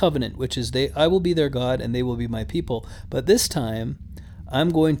same covenant, which is I will be their God, and they will be my people. But this time, I'm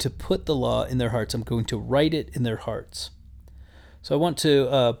going to put the law in their hearts. I'm going to write it in their hearts. So I want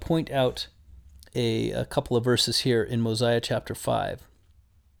to point out a couple of verses here in Mosiah chapter 5.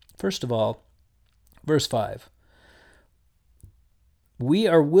 First of all, verse 5. We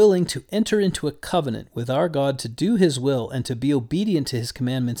are willing to enter into a covenant with our God to do his will and to be obedient to his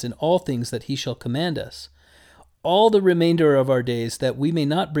commandments in all things that he shall command us, all the remainder of our days, that we may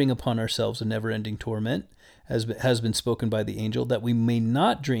not bring upon ourselves a never-ending torment, as has been spoken by the angel, that we may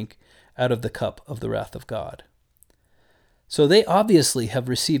not drink out of the cup of the wrath of God. So they obviously have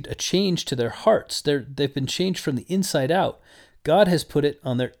received a change to their hearts. They've been changed from the inside out. God has put it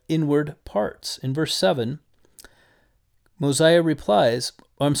on their inward parts. In verse 7, Benjamin replies,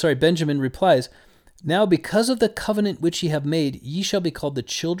 Now because of the covenant which ye have made, ye shall be called the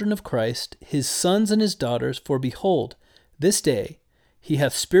children of Christ, his sons and his daughters, for behold, this day he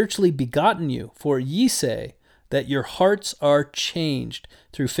hath spiritually begotten you, for ye say that your hearts are changed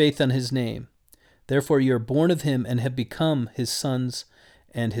through faith on his name. Therefore ye are born of him and have become his sons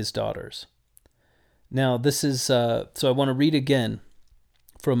and his daughters. Now this is, so I want to read again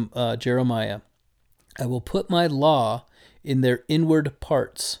from Jeremiah. I will put my law in their inward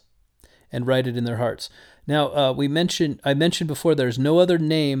parts and write it in their hearts. Now, I mentioned before there's no other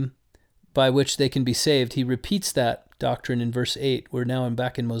name by which they can be saved. He repeats that doctrine in verse 8. We're now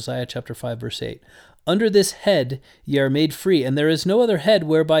back in Mosiah chapter 5, verse 8. Under this head ye are made free, and there is no other head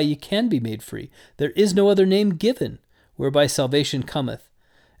whereby ye can be made free. There is no other name given whereby salvation cometh.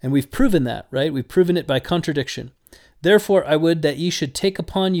 And we've proven that, right? We've proven it by contradiction. Therefore I would that ye should take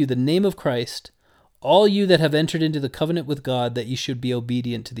upon you the name of Christ, all you that have entered into the covenant with God, that ye should be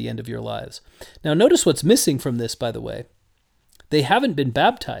obedient to the end of your lives. Now notice what's missing from this, by the way. They haven't been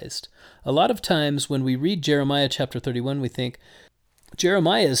baptized. A lot of times when we read Jeremiah chapter 31, we think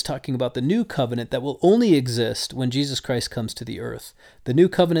Jeremiah is talking about the new covenant that will only exist when Jesus Christ comes to the earth. The new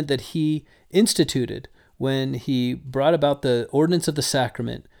covenant that he instituted when he brought about the ordinance of the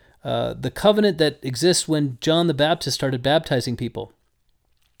sacrament. The covenant that exists when John the Baptist started baptizing people.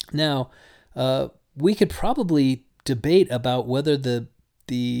 Now, we could probably debate about whether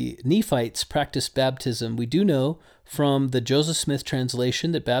the Nephites practiced baptism. We do know from the Joseph Smith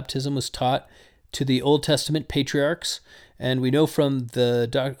translation that baptism was taught to the Old Testament patriarchs, and we know from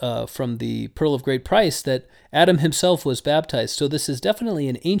the Pearl of Great Price that Adam himself was baptized. So this is definitely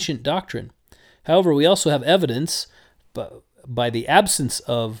an ancient doctrine. However, we also have evidence, by the absence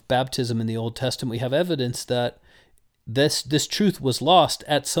of baptism in the Old Testament, we have evidence that this truth was lost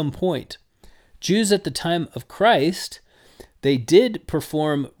at some point. Jews at the time of Christ, they did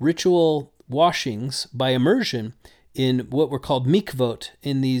perform ritual washings by immersion in what were called mikvot,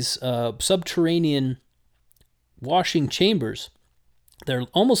 in these subterranean washing chambers. They're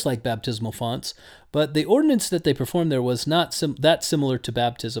almost like baptismal fonts, but the ordinance that they performed there was not that similar to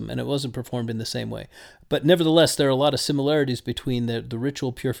baptism, and it wasn't performed in the same way. But nevertheless, there are a lot of similarities between the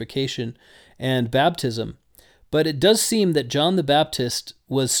ritual purification and baptism. But it does seem that John the Baptist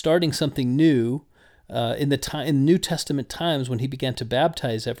was starting something new in New Testament times when he began to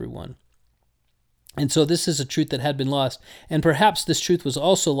baptize everyone. And so this is a truth that had been lost, and perhaps this truth was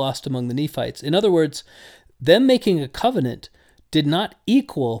also lost among the Nephites. In other words, them making a covenant did not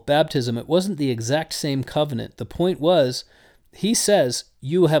equal baptism. It wasn't the exact same covenant. The point was, he says,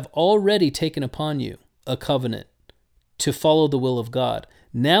 you have already taken upon you a covenant to follow the will of God.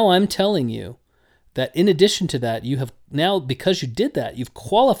 Now I'm telling you that in addition to that, you have now, because you did that, you've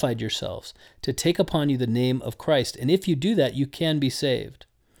qualified yourselves to take upon you the name of Christ. And if you do that, you can be saved.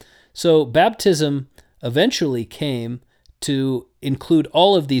 So baptism eventually came to include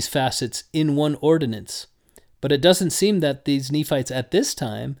all of these facets in one ordinance. But it doesn't seem that these Nephites at this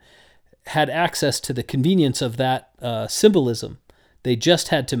time had access to the convenience of that symbolism. They just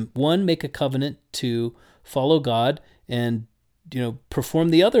had to, one, make a covenant to follow God and, perform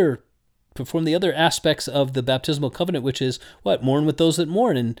the other perform the other aspects of the baptismal covenant, which is what? Mourn with those that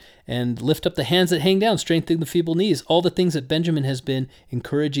mourn, and lift up the hands that hang down, strengthen the feeble knees, all the things that Benjamin has been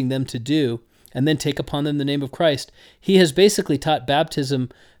encouraging them to do, and then take upon them the name of Christ. He has basically taught baptism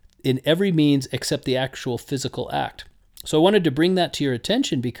in every means except the actual physical act. So I wanted to bring that to your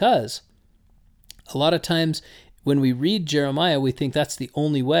attention because a lot of times when we read Jeremiah, we think that's the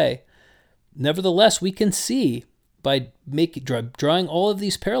only way. Nevertheless, we can see by drawing all of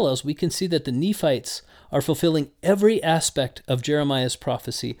these parallels, we can see that the Nephites are fulfilling every aspect of Jeremiah's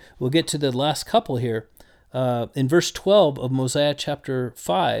prophecy. We'll get to the last couple here. In verse 12 of Mosiah chapter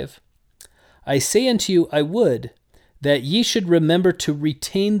 5, I say unto you, I would that ye should remember to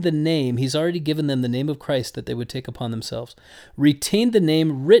retain the name. He's already given them the name of Christ that they would take upon themselves. Retain the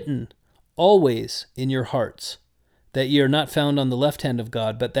name written always in your hearts, that ye are not found on the left hand of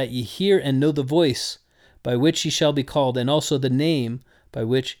God, but that ye hear and know the voice by which ye shall be called, and also the name by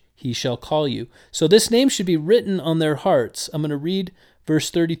which he shall call you. So this name should be written on their hearts. I'm going to read verse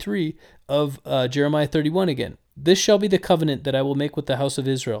 33 of Jeremiah 31 again. This shall be the covenant that I will make with the house of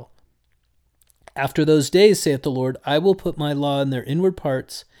Israel. After those days, saith the Lord, I will put my law in their inward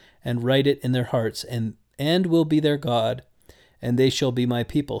parts and write it in their hearts, and will be their God, and they shall be my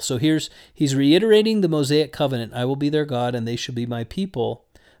people. So he's reiterating the Mosaic covenant. I will be their God, and they shall be my people.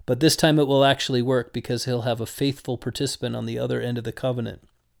 But this time it will actually work because he'll have a faithful participant on the other end of the covenant.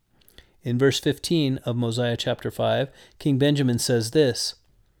 In verse 15 of Mosiah chapter 5, King Benjamin says this,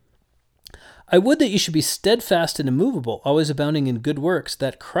 I would that you should be steadfast and immovable, always abounding in good works,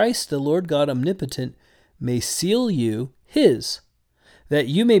 that Christ, the Lord God omnipotent, may seal you his, that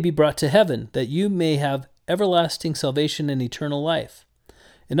you may be brought to heaven, that you may have everlasting salvation and eternal life.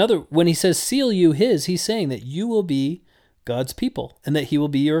 When he says seal you his, he's saying that you will be God's people and that he will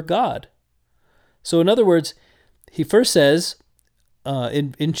be your God. So in other words, he first says,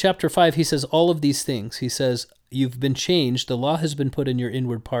 in chapter 5, he says all of these things. He says, you've been changed. The law has been put in your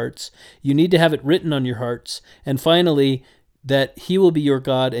inward parts. You need to have it written on your hearts. And finally, that he will be your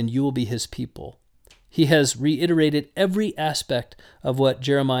God and you will be his people. He has reiterated every aspect of what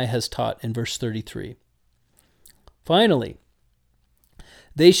Jeremiah has taught in verse 33. Finally,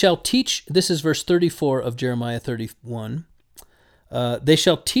 they shall teach, this is verse 34 of Jeremiah 31, they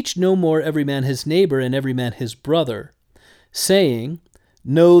shall teach no more every man his neighbor and every man his brother, saying,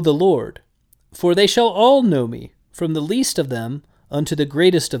 Know the Lord. For they shall all know me, from the least of them unto the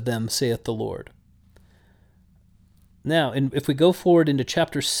greatest of them, saith the Lord. Now, if we go forward into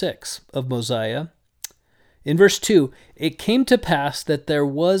chapter 6 of Mosiah, in verse 2, it came to pass that there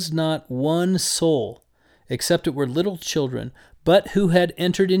was not one soul, except it were little children, but who had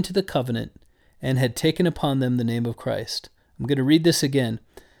entered into the covenant and had taken upon them the name of Christ. I'm going to read this again.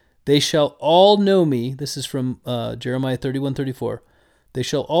 They shall all know me. This is from Jeremiah 31:34. They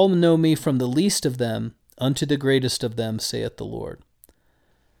shall all know me from the least of them unto the greatest of them, saith the Lord.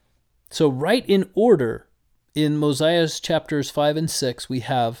 So right in order, in Mosiah's chapters 5 and 6, we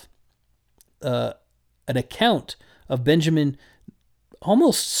have an account of Benjamin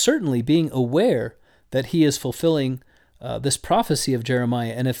almost certainly being aware that he is fulfilling this prophecy of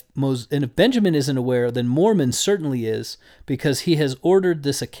Jeremiah. And if Benjamin isn't aware, then Mormon certainly is, because he has ordered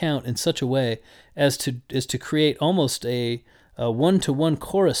this account in such a way as to create almost a one-to-one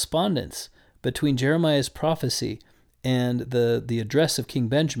correspondence between Jeremiah's prophecy and the address of King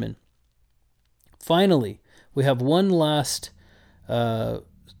Benjamin. Finally, we have one last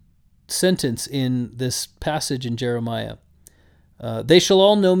sentence in this passage in Jeremiah. They shall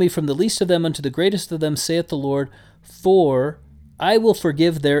all know me from the least of them unto the greatest of them, saith the Lord, for I will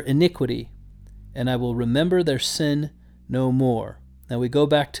forgive their iniquity, and I will remember their sin no more. Now we go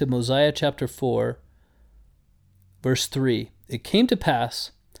back to Mosiah chapter 4, verse 3. It came to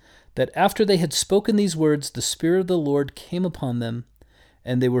pass that after they had spoken these words, the Spirit of the Lord came upon them,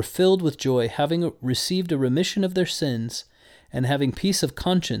 and they were filled with joy, having received a remission of their sins, and having peace of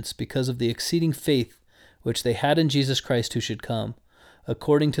conscience because of the exceeding faith which they had in Jesus Christ who should come,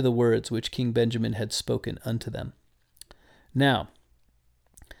 according to the words which King Benjamin had spoken unto them. Now,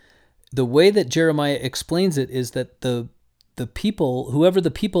 the way that Jeremiah explains it is that the people, whoever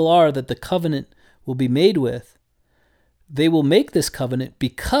the people are that the covenant will be made with, they will make this covenant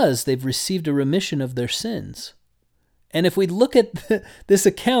because they've received a remission of their sins. And if we look at this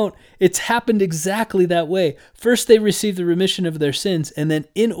account, it's happened exactly that way. First, they receive the remission of their sins, and then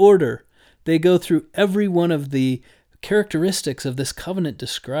in order, they go through every one of the characteristics of this covenant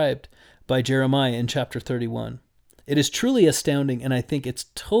described by Jeremiah in chapter 31. It is truly astounding, and I think it's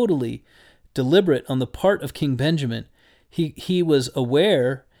totally deliberate on the part of King Benjamin. He was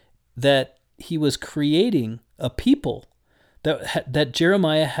aware that he was creating a people that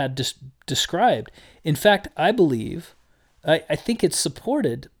Jeremiah had described. In fact, I think it's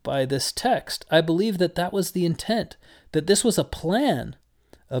supported by this text. I believe that was the intent, that this was a plan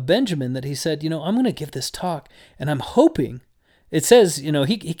of Benjamin, that he said, I'm going to give this talk, and I'm hoping. It says,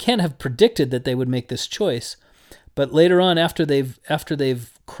 he can't have predicted that they would make this choice, but later on, after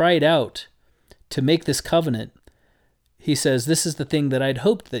they've cried out to make this covenant, he says, this is the thing that I'd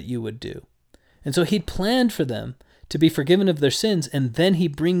hoped that you would do. And so he'd planned for them to be forgiven of their sins, and then he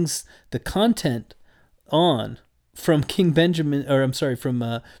brings the content on from from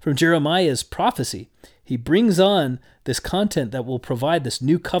Jeremiah's prophecy. He brings on this content that will provide this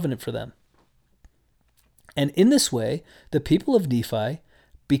new covenant for them. And in this way, the people of Nephi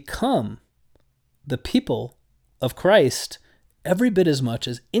become the people of Christ every bit as much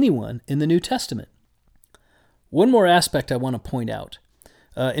as anyone in the New Testament. One more aspect I want to point out.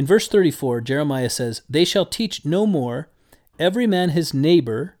 In verse 34, Jeremiah says, "They shall teach no more every man his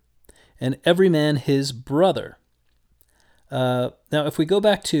neighbor and every man his brother." Now, if we go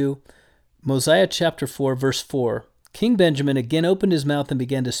back to Mosiah chapter 4, verse 4, King Benjamin again opened his mouth and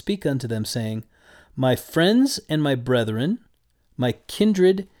began to speak unto them, saying, "My friends and my brethren, my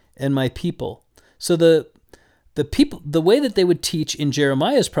kindred and my people." So the way that they would teach in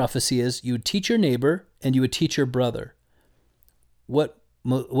Jeremiah's prophecy is you would teach your neighbor and you would teach your brother. What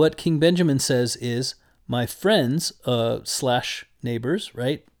King Benjamin says is, my friends / neighbors,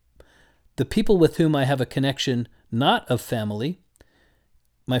 right? The people with whom I have a connection not of family,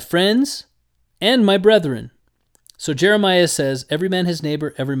 my friends and my brethren. So Jeremiah says, every man his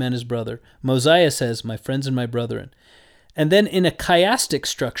neighbor, every man his brother. Mosiah says, my friends and my brethren. And then in a chiastic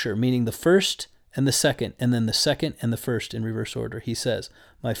structure, meaning the first and the second, and then the second and the first in reverse order, he says,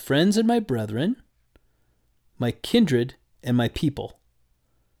 my friends and my brethren, my kindred and my people.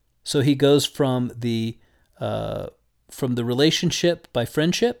 So he goes from the relationship by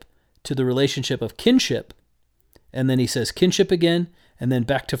friendship to the relationship of kinship, and then he says kinship again, and then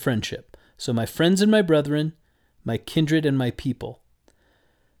back to friendship. So my friends and my brethren, my kindred and my people.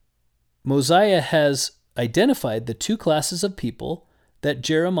 Mosiah has identified the two classes of people that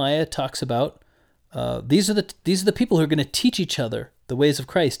Jeremiah talks about. These are the people who are going to teach each other the ways of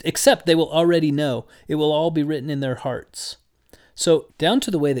Christ, except they will already know. It will all be written in their hearts. So down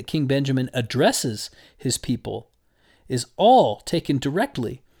to the way that King Benjamin addresses his people is all taken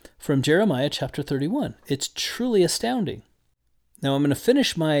directly from Jeremiah chapter 31. It's truly astounding. Now I'm going to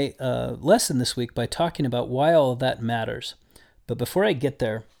finish my lesson this week by talking about why all of that matters. But before I get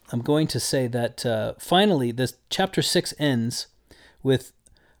there, I'm going to say that finally this chapter 6 ends with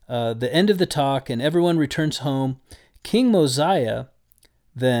the end of the talk and everyone returns home. King Mosiah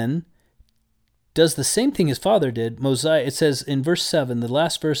then does the same thing his father did. Mosiah, it says in verse 7, the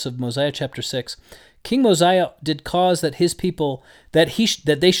last verse of Mosiah chapter 6, King Mosiah did cause that his people, that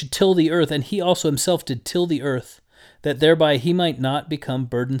they should till the earth, and he also himself did till the earth, that thereby he might not become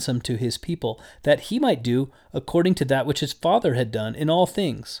burdensome to his people, that he might do according to that which his father had done in all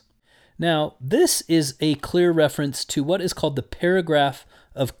things. Now, this is a clear reference to what is called the paragraph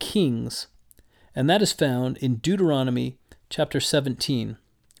of Kings, and that is found in Deuteronomy chapter 17.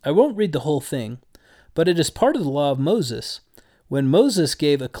 I won't read the whole thing, but it is part of the law of Moses. When Moses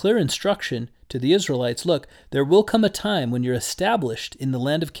gave a clear instruction to the Israelites, look, there will come a time when you're established in the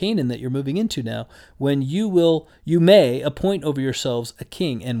land of Canaan that you're moving into now, when you may appoint over yourselves a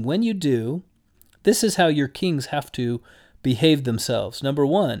king. And when you do, this is how your kings have to behave themselves. Number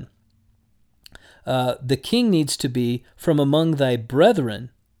one, the king needs to be from among thy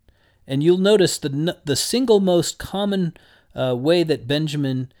brethren. And you'll notice the single most common way that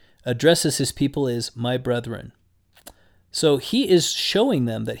Benjamin addresses his people is my brethren. So he is showing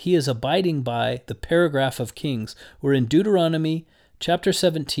them that he is abiding by the paragraph of Kings. We're in Deuteronomy chapter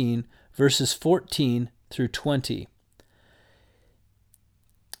 17, verses 14 through 20.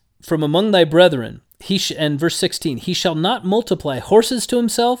 From among thy brethren, and verse 16, he shall not multiply horses to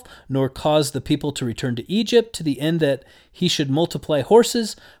himself, nor cause the people to return to Egypt, to the end that he should multiply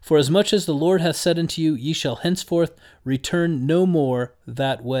horses. For as much as the Lord hath said unto you, ye shall henceforth return no more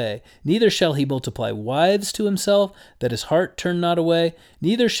that way. Neither shall he multiply wives to himself, that his heart turn not away.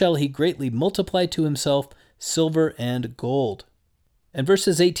 Neither shall he greatly multiply to himself silver and gold. And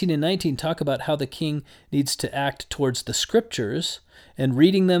verses 18 and 19 talk about how the king needs to act towards the scriptures and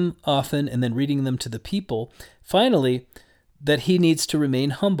reading them often and then reading them to the people. Finally, that he needs to remain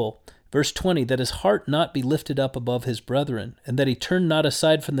humble. Verse 20, that his heart not be lifted up above his brethren, and that he turn not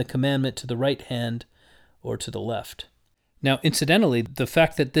aside from the commandment to the right hand or to the left. Now, incidentally, the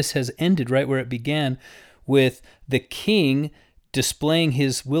fact that this has ended right where it began, with the king displaying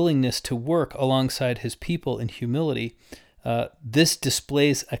his willingness to work alongside his people in humility, this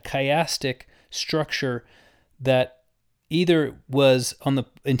displays a chiastic structure that either was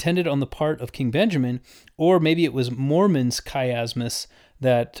intended on the part of King Benjamin, or maybe it was Mormon's chiasmus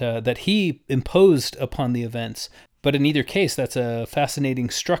that he imposed upon the events. But in either case, that's a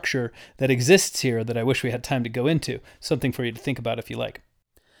fascinating structure that exists here that I wish we had time to go into. Something for you to think about if you like.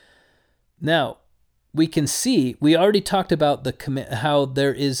 Now, we can see, we already talked about how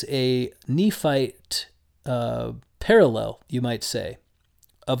there is a Nephite parallel, you might say,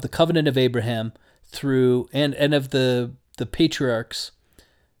 of the covenant of Abraham through, and of the patriarchs,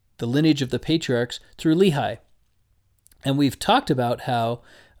 the lineage of the patriarchs through Lehi. And we've talked about how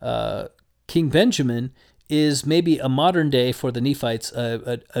King Benjamin is maybe a modern day for the Nephites,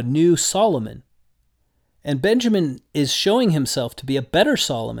 a new Solomon. And Benjamin is showing himself to be a better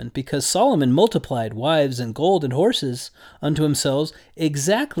Solomon because Solomon multiplied wives and gold and horses unto himself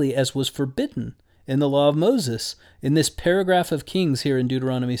exactly as was forbidden in the law of Moses, in this paragraph of Kings here in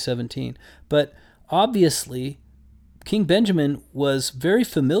Deuteronomy 17. But obviously, King Benjamin was very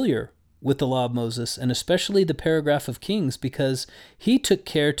familiar with the law of Moses, and especially the paragraph of Kings, because he took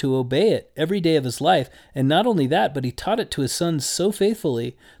care to obey it every day of his life. And not only that, but he taught it to his sons so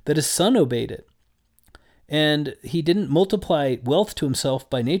faithfully that his son obeyed it. And he didn't multiply wealth to himself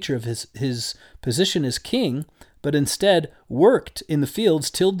by nature of his position as king, but instead worked in the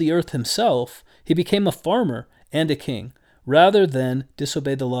fields, tilled the earth himself. He became a farmer and a king, rather than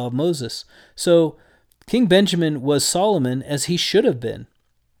disobey the law of Moses. So King Benjamin was Solomon as he should have been.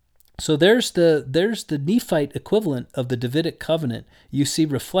 So there's the Nephite equivalent of the Davidic covenant you see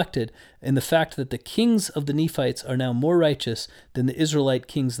reflected in the fact that the kings of the Nephites are now more righteous than the Israelite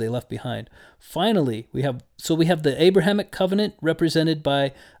kings they left behind. Finally, we have the Abrahamic covenant represented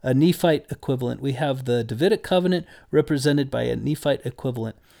by a Nephite equivalent. We have the Davidic covenant represented by a Nephite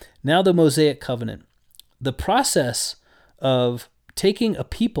equivalent. Now the Mosaic covenant. The process of taking a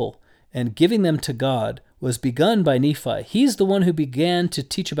people and giving them to God was begun by Nephi. He's the one who began to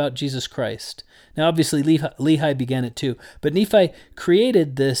teach about Jesus Christ. Now, obviously, Lehi began it too, but Nephi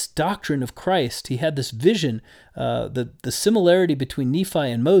created this doctrine of Christ. He had this vision, the similarity between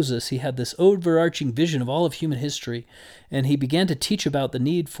Nephi and Moses. He had this overarching vision of all of human history, and he began to teach about the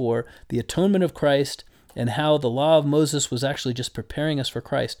need for the atonement of Christ and how the law of Moses was actually just preparing us for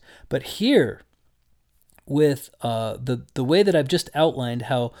Christ. But here, with the way that I've just outlined,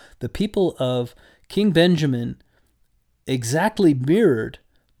 how the people of King Benjamin exactly mirrored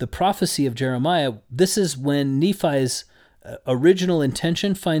the prophecy of Jeremiah, this is when Nephi's original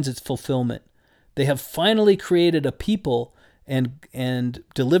intention finds its fulfillment. They have finally created a people and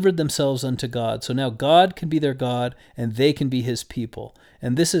delivered themselves unto God. So now God can be their God and they can be his people.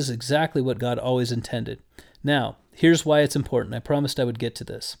 And this is exactly what God always intended. Now, here's why it's important. I promised I would get to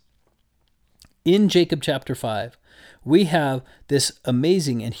this. In Jacob chapter 5, we have this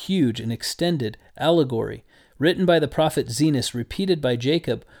amazing and huge and extended allegory written by the prophet Zenos, repeated by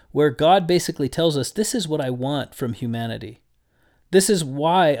Jacob, where God basically tells us, this is what I want from humanity. This is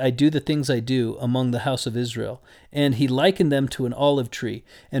why I do the things I do among the house of Israel. And he likened them to an olive tree.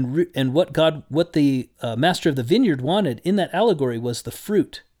 And what the master of the vineyard wanted in that allegory was the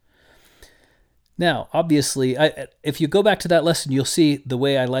fruit. Now, obviously, if you go back to that lesson, you'll see the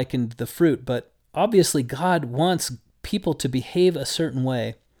way I likened the fruit. But obviously, God wants people to behave a certain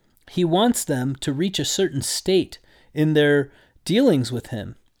way. He wants them to reach a certain state in their dealings with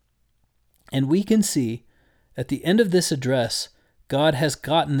him. And we can see at the end of this address, God has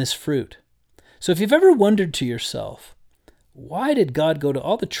gotten this fruit. So if you've ever wondered to yourself, why did God go to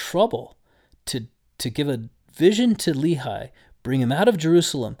all the trouble to give a vision to Lehi, bring him out of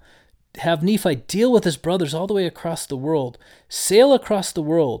Jerusalem, have Nephi deal with his brothers all the way across the world, sail across the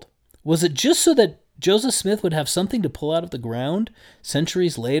world? Was it just so that Joseph Smith would have something to pull out of the ground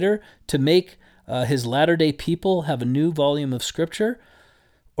centuries later to make his latter-day people have a new volume of Scripture?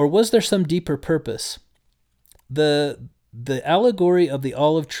 Or was there some deeper purpose? The allegory of the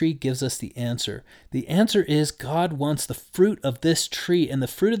olive tree gives us the answer. The answer is God wants the fruit of this tree, and the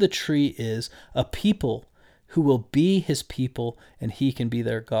fruit of the tree is a people who will be his people, and he can be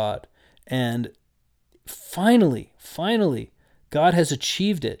their God. And finally, God has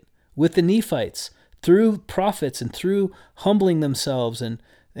achieved it with the Nephites through prophets and through humbling themselves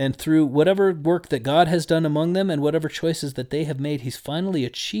and through whatever work that God has done among them and whatever choices that they have made. He's finally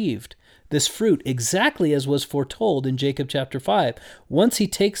achieved this fruit exactly as was foretold in Jacob chapter 5. Once he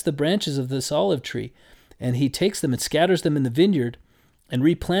takes the branches of this olive tree and he takes them and scatters them in the vineyard and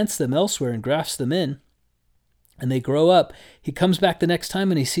replants them elsewhere and grafts them in, and they grow up, he comes back the next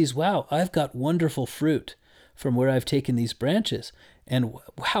time and he sees, wow, I've got wonderful fruit from where I've taken these branches. And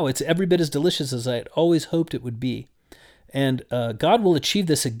wow, it's every bit as delicious as I had always hoped it would be. And God will achieve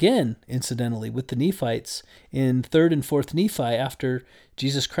this again, incidentally, with the Nephites in 3rd and 4th Nephi after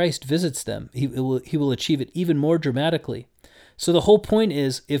Jesus Christ visits them. He will achieve it even more dramatically. So the whole point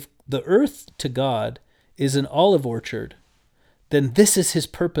is, if the earth to God is an olive orchard, then this is his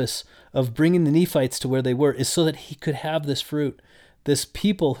purpose of bringing the Nephites to where they were, is so that he could have this fruit, this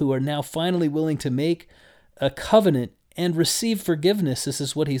people who are now finally willing to make a covenant and receive forgiveness. This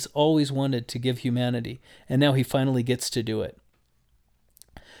is what he's always wanted to give humanity, and now he finally gets to do it.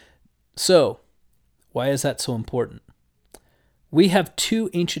 So, why is that so important? We have two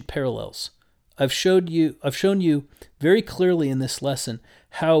ancient parallels. I've shown you very clearly in this lesson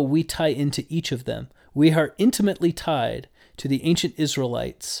how we tie into each of them. We are intimately tied to the ancient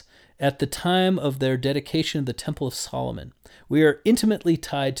Israelites at the time of their dedication of the Temple of Solomon. We are intimately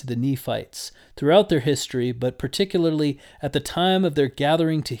tied to the Nephites throughout their history, but particularly at the time of their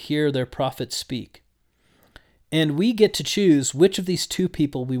gathering to hear their prophets speak. And we get to choose which of these two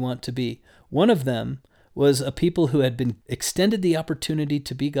people we want to be. One of them was a people who had been extended the opportunity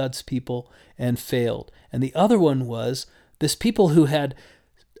to be God's people and failed. And the other one was this people who had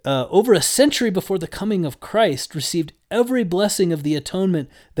over a century before the coming of Christ, received every blessing of the atonement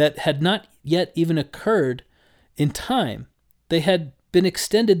that had not yet even occurred in time. They had been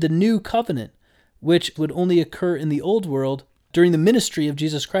extended the new covenant, which would only occur in the old world during the ministry of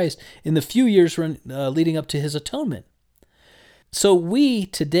Jesus Christ in the few years leading up to his atonement. So we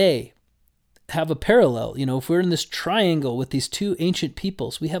today have a parallel. If we're in this triangle with these two ancient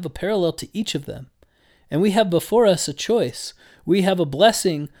peoples, we have a parallel to each of them. And we have before us a choice. We have a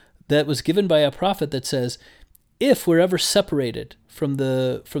blessing that was given by a prophet that says, if we're ever separated from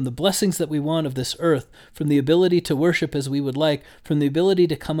the blessings that we want of this earth, from the ability to worship as we would like, from the ability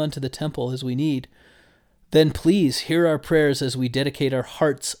to come unto the temple as we need, then please hear our prayers as we dedicate our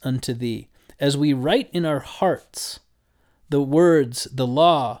hearts unto thee. As we write in our hearts the words, the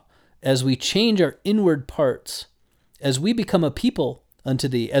law, as we change our inward parts, as we become a people unto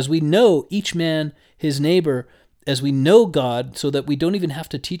thee, as we know each man his neighbor, as we know God, so that we don't even have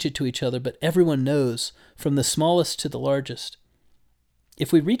to teach it to each other, but everyone knows, from the smallest to the largest.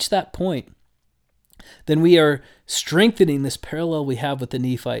 If we reach that point, then we are strengthening this parallel we have with the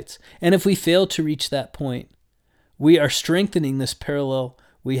Nephites. And if we fail to reach that point, we are strengthening this parallel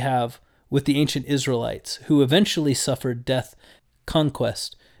we have with the ancient Israelites, who eventually suffered death,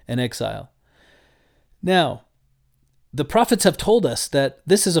 conquest, and exile. Now, the prophets have told us that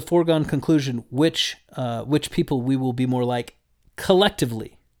this is a foregone conclusion which people we will be more like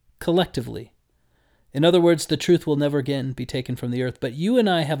collectively. In other words, the truth will never again be taken from the earth. But you and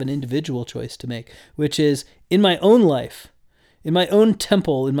I have an individual choice to make, which is in my own life, in my own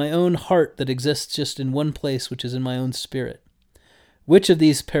temple, in my own heart that exists just in one place, which is in my own spirit. Which of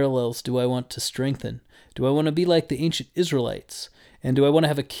these parallels do I want to strengthen? Do I want to be like the ancient Israelites? And do I want to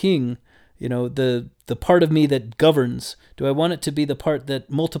have a king, the part of me that governs? Do I want it to be the part that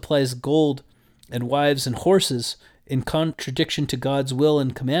multiplies gold and wives and horses in contradiction to God's will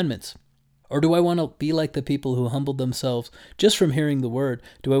and commandments? Or do I want to be like the people who humbled themselves just from hearing the word?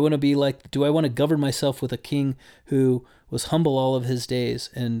 Do I want to govern myself with a king who was humble all of his days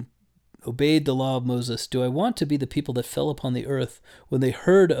and obeyed the law of Moses? Do I want to be the people that fell upon the earth when they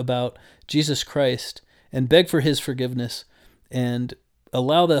heard about Jesus Christ and beg for his forgiveness and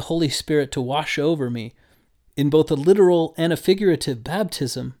allow the Holy Spirit to wash over me in both a literal and a figurative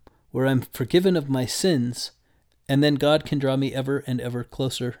baptism where I'm forgiven of my sins, and then God can draw me ever and ever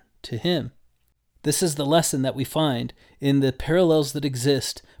closer to him? This is the lesson that we find in the parallels that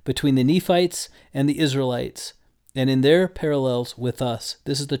exist between the Nephites and the Israelites, and in their parallels with us.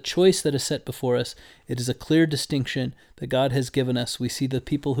 This is the choice that is set before us. It is a clear distinction that God has given us. We see the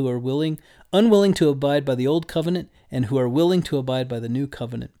people who are unwilling to abide by the old covenant, and who are willing to abide by the new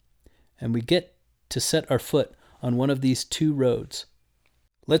covenant. And we get to set our foot on one of these two roads.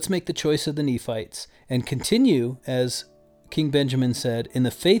 Let's make the choice of the Nephites and continue, as King Benjamin said, in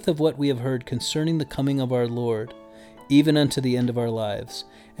the faith of what we have heard concerning the coming of our Lord, even unto the end of our lives,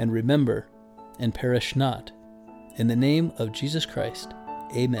 and remember and perish not. In the name of Jesus Christ,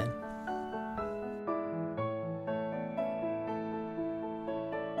 amen.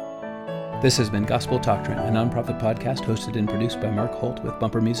 This has been Gospel Doctrine, a nonprofit podcast hosted and produced by Mark Holt with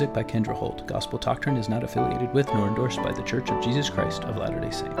bumper music by Kendra Holt. Gospel Doctrine is not affiliated with nor endorsed by The Church of Jesus Christ of Latter-day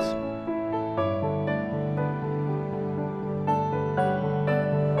Saints.